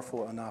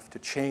powerful enough to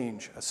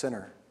change a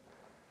sinner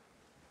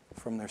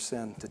from their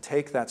sin, to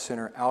take that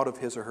sinner out of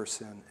his or her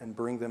sin and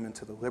bring them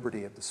into the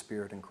liberty of the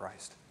Spirit in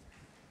Christ.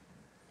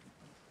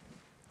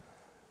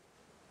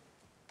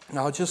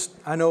 Now, I just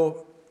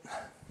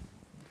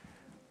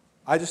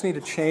need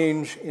to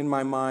change in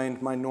my mind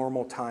my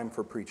normal time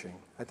for preaching.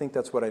 I think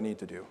that's what I need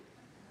to do.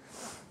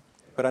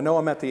 But I know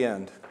I'm at the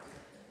end,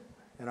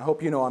 and I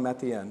hope you know I'm at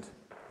the end.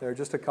 There are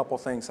just a couple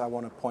things I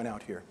want to point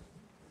out here.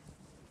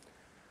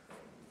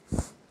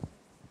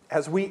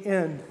 As we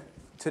end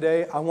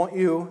today, I want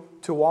you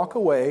to walk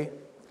away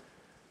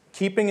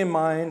keeping in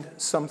mind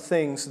some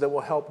things that will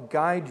help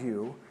guide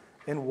you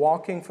in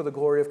walking for the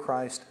glory of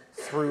Christ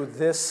through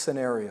this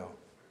scenario.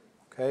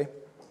 Okay?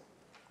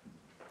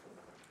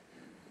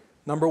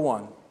 Number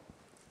one,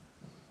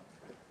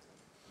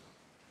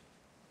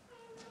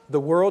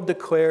 the world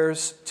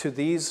declares to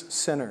these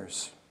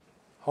sinners,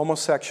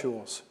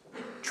 homosexuals,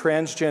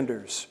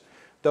 transgenders,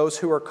 those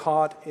who are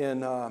caught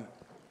in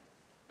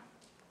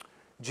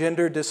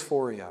gender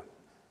dysphoria,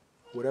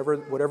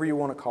 whatever you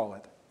want to call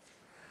it.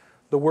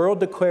 The world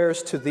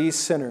declares to these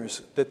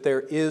sinners that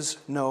there is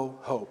no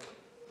hope.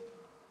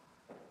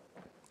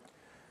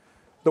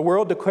 The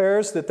world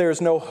declares that there is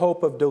no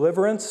hope of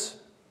deliverance.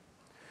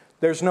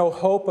 There's no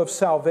hope of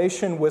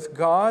salvation with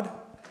God.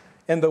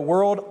 And the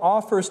world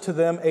offers to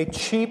them a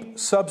cheap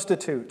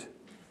substitute,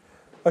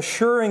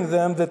 assuring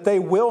them that they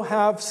will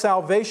have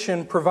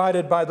salvation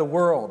provided by the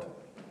world.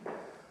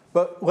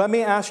 But let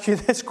me ask you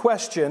this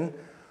question.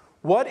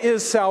 What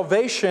is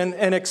salvation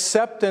and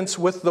acceptance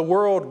with the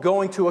world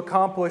going to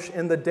accomplish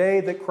in the day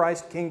that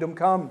Christ's kingdom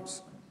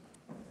comes?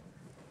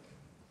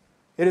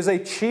 It is a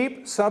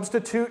cheap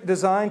substitute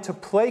designed to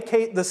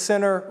placate the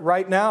sinner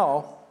right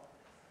now,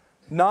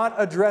 not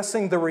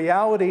addressing the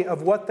reality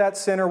of what that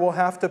sinner will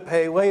have to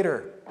pay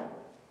later.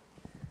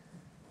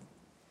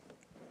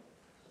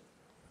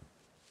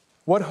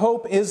 What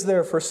hope is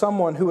there for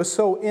someone who is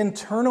so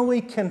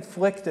internally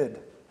conflicted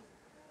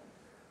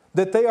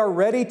that they are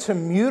ready to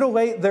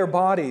mutilate their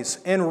bodies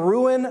and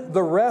ruin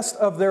the rest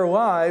of their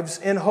lives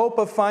in hope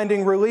of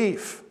finding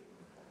relief?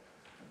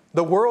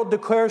 The world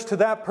declares to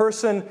that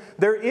person,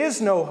 there is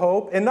no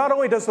hope. And not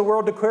only does the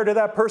world declare to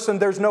that person,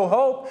 there's no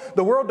hope,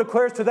 the world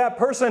declares to that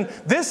person,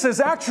 this is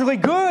actually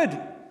good.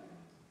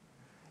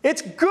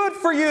 It's good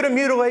for you to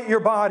mutilate your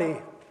body.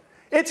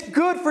 It's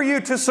good for you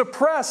to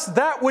suppress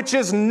that which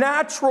is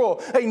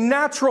natural, a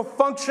natural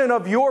function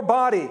of your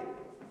body.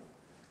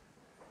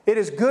 It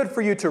is good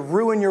for you to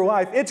ruin your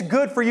life. It's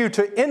good for you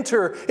to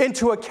enter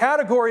into a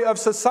category of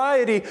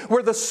society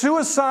where the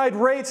suicide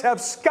rates have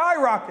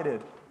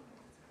skyrocketed.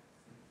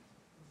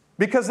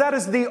 Because that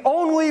is the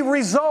only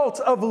result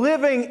of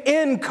living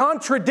in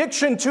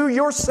contradiction to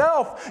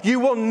yourself. You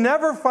will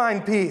never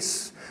find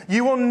peace.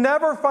 You will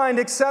never find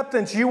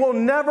acceptance. You will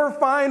never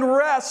find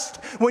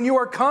rest when you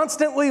are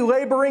constantly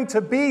laboring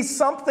to be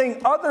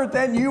something other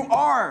than you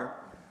are.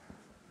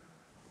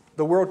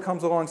 The world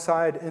comes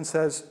alongside and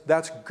says,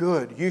 that's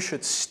good. You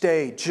should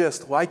stay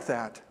just like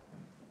that.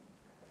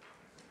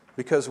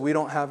 Because we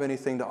don't have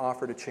anything to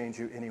offer to change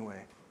you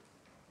anyway.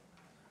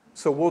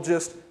 So we'll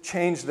just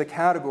change the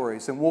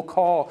categories and we'll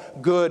call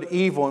good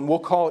evil and we'll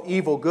call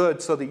evil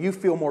good so that you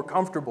feel more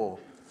comfortable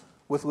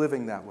with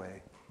living that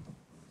way.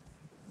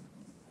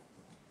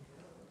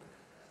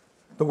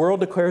 The world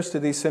declares to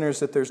these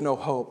sinners that there's no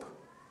hope.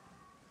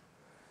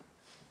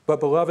 But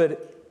beloved,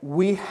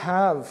 we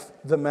have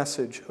the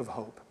message of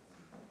hope.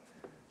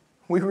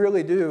 We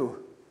really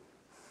do.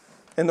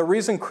 And the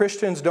reason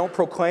Christians don't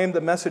proclaim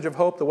the message of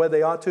hope the way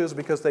they ought to is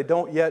because they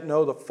don't yet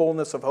know the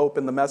fullness of hope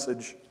in the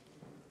message.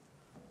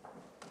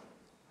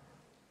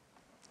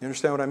 You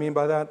understand what I mean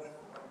by that?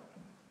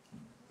 I'm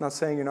not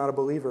saying you're not a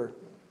believer,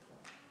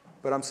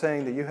 but I'm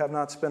saying that you have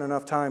not spent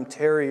enough time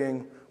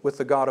tarrying with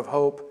the God of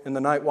hope in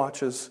the night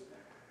watches.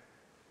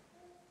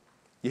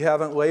 You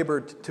haven't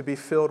labored to be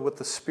filled with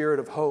the Spirit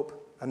of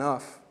hope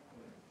enough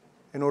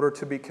in order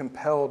to be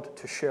compelled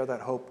to share that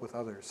hope with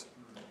others,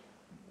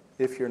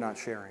 if you're not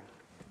sharing.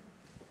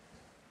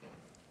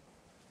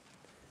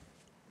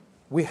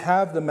 We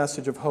have the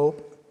message of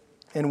hope,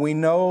 and we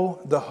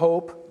know the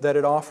hope that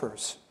it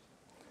offers.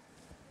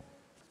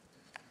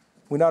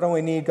 We not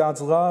only need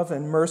God's love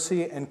and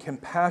mercy and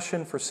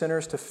compassion for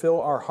sinners to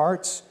fill our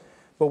hearts,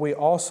 but we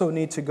also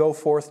need to go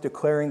forth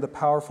declaring the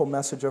powerful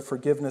message of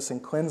forgiveness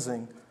and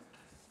cleansing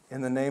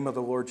in the name of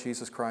the Lord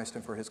Jesus Christ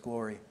and for His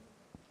glory.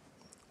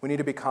 We need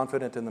to be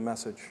confident in the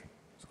message.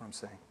 That's what I'm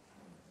saying.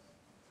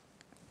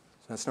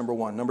 So that's number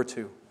one. Number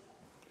two.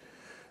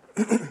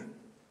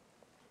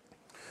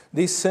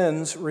 These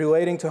sins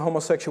relating to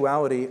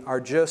homosexuality are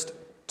just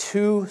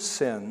two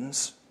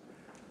sins,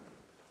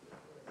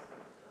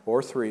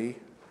 or three,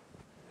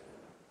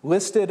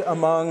 listed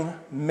among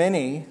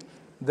many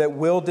that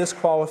will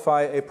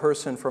disqualify a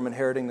person from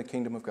inheriting the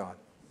kingdom of God.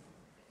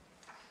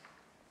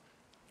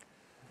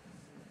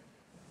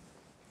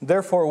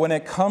 Therefore, when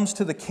it comes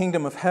to the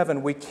kingdom of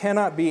heaven, we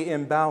cannot be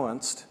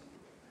imbalanced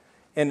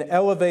and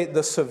elevate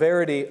the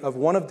severity of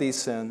one of these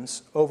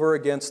sins over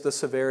against the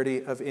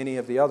severity of any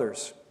of the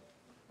others.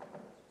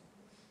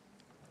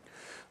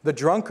 The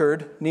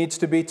drunkard needs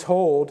to be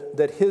told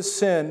that his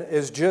sin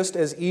is just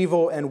as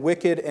evil and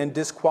wicked and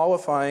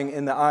disqualifying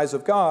in the eyes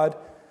of God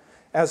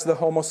as the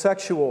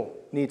homosexual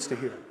needs to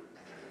hear.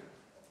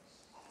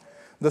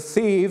 The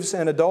thieves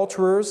and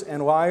adulterers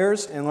and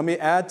liars, and let me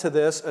add to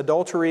this,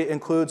 adultery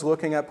includes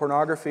looking at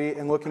pornography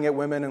and looking at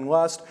women in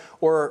lust,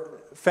 or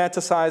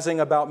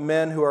fantasizing about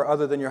men who are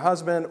other than your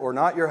husband or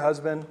not your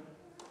husband.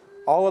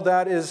 All of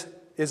that is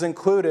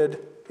included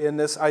in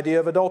this idea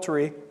of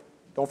adultery.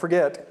 Don't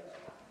forget.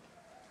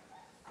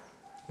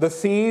 The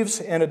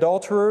thieves and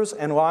adulterers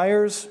and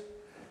liars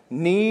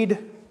need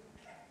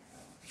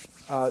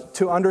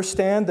to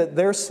understand that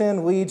their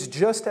sin leads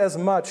just as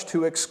much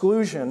to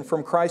exclusion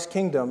from Christ's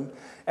kingdom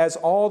as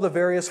all the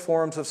various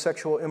forms of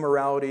sexual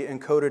immorality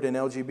encoded in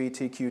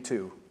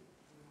LGBTQ2.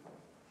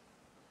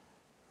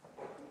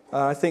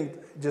 I think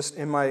just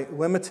in my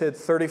limited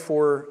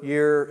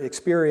 34-year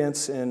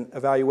experience in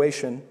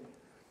evaluation,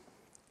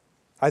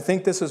 I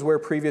think this is where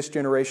previous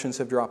generations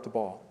have dropped the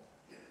ball.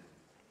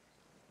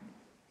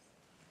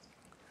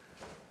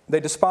 They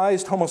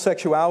despised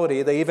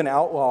homosexuality. They even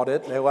outlawed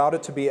it. They allowed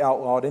it to be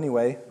outlawed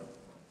anyway.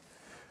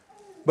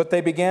 But they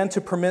began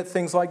to permit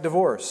things like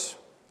divorce.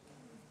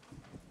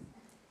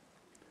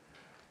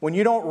 When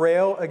you don't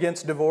rail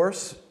against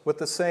divorce with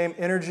the same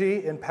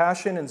energy and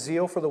passion and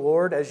zeal for the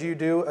Lord as you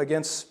do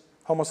against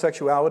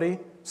homosexuality,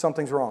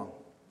 something's wrong.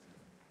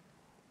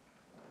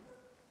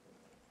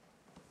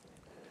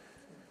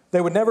 They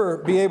would never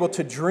be able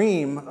to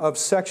dream of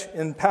sex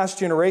in past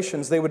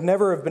generations. They would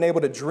never have been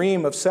able to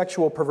dream of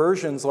sexual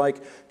perversions like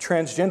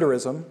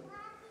transgenderism,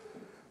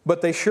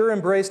 but they sure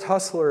embraced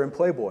Hustler and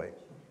Playboy.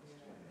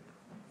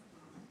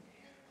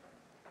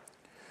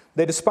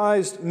 They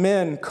despised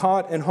men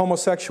caught in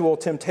homosexual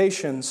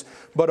temptations,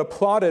 but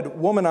applauded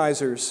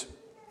womanizers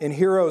and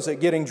heroes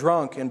at getting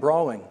drunk and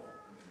brawling.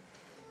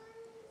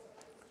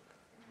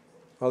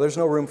 Well, there's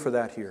no room for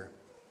that here.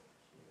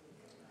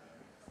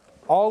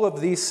 All of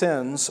these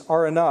sins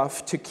are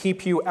enough to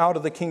keep you out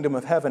of the kingdom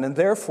of heaven, and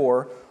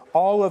therefore,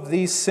 all of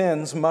these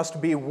sins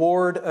must be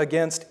warred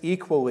against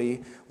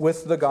equally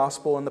with the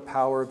gospel and the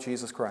power of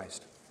Jesus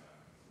Christ.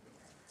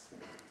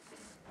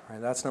 All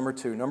right, that's number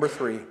two. Number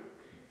three,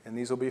 and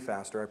these will be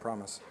faster, I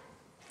promise.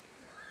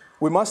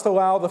 We must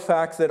allow the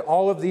fact that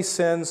all of these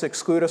sins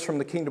exclude us from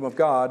the kingdom of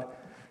God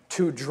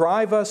to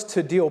drive us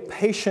to deal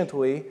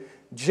patiently,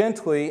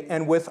 gently,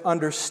 and with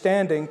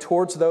understanding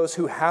towards those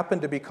who happen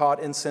to be caught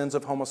in sins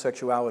of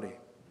homosexuality.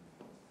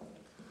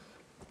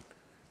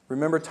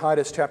 Remember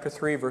Titus chapter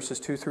 3, verses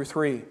 2 through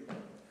 3.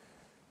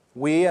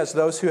 We, as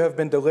those who have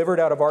been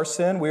delivered out of our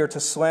sin, we are to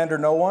slander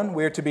no one,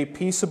 we are to be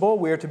peaceable,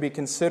 we are to be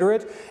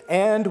considerate,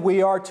 and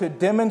we are to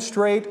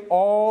demonstrate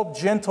all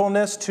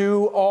gentleness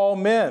to all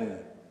men.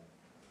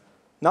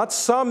 Not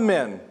some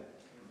men,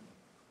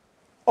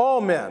 all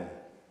men.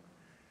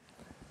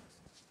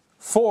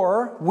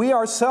 For we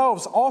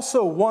ourselves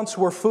also once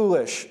were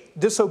foolish,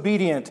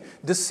 disobedient,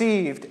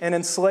 deceived, and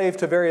enslaved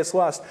to various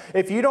lusts.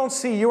 If you don't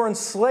see your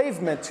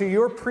enslavement to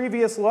your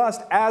previous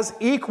lust as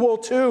equal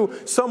to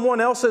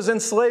someone else's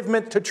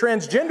enslavement to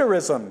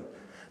transgenderism,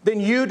 then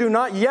you do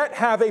not yet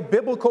have a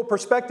biblical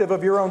perspective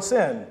of your own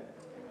sin.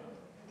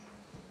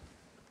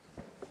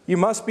 You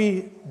must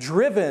be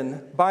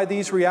driven by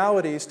these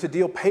realities to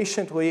deal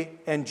patiently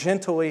and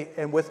gently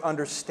and with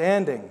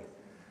understanding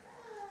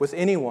with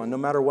anyone, no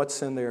matter what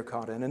sin they are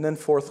caught in. And then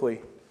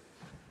fourthly,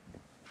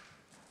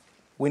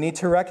 we need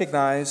to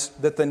recognize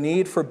that the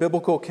need for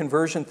biblical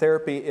conversion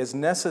therapy is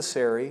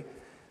necessary,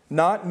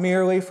 not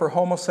merely for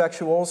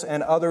homosexuals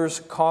and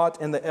others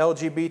caught in the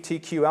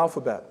LGBTQ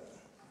alphabet.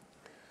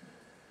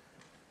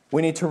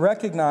 We need to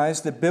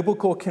recognize that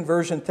biblical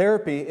conversion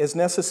therapy is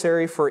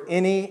necessary for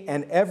any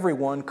and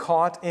everyone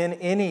caught in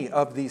any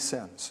of these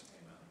sins.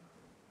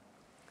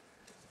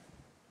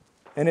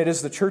 And it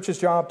is the church's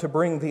job to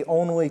bring the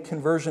only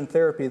conversion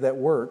therapy that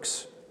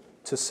works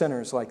to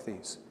sinners like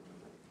these.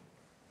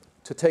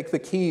 To take the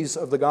keys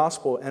of the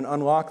gospel and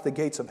unlock the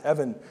gates of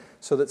heaven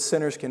so that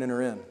sinners can enter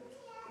in.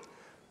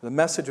 The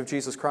message of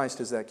Jesus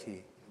Christ is that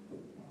key.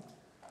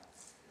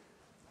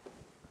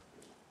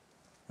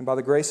 And by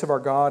the grace of our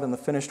God and the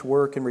finished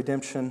work and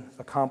redemption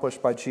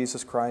accomplished by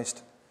Jesus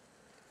Christ,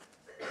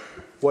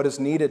 what is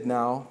needed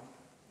now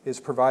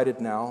is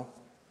provided now,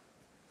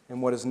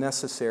 and what is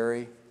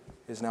necessary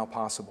is now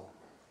possible.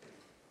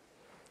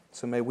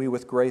 So may we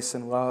with grace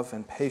and love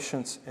and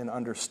patience and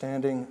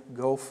understanding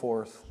go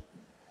forth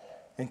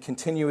and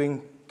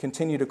continue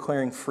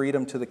declaring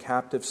freedom to the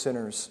captive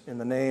sinners in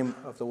the name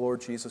of the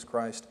Lord Jesus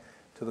Christ,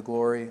 to the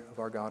glory of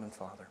our God and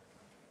Father.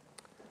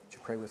 Would you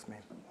pray with me?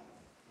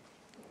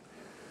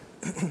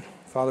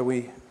 Father,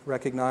 we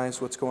recognize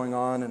what's going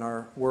on in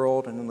our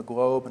world and in the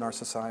globe and our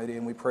society,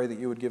 and we pray that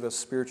you would give us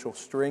spiritual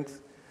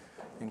strength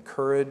and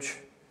courage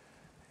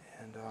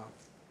and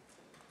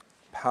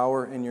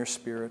power in your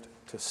Spirit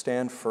to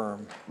stand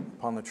firm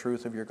upon the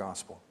truth of your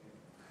gospel.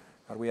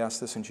 God, we ask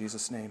this in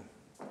Jesus' name.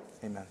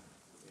 Amen.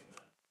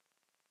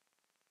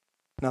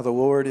 Now the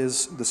Lord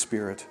is the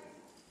Spirit,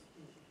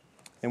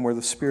 and where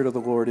the Spirit of the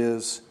Lord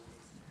is,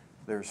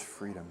 there's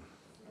freedom.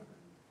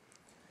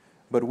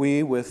 But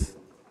we, with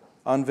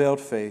unveiled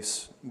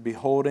face,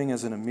 beholding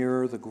as in a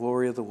mirror the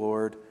glory of the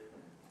Lord,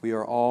 we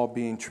are all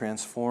being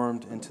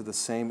transformed into the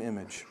same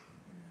image,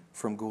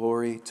 from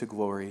glory to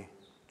glory,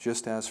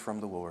 just as from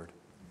the Lord,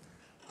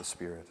 the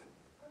Spirit.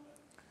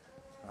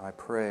 I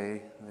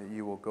pray that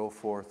you will go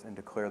forth and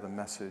declare the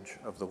message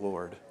of the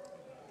Lord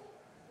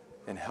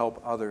and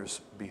help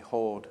others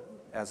behold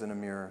as in a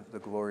mirror the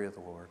glory of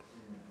the Lord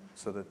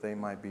so that they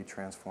might be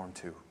transformed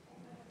too.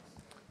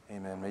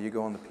 Amen. May you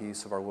go in the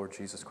peace of our Lord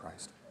Jesus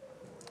Christ.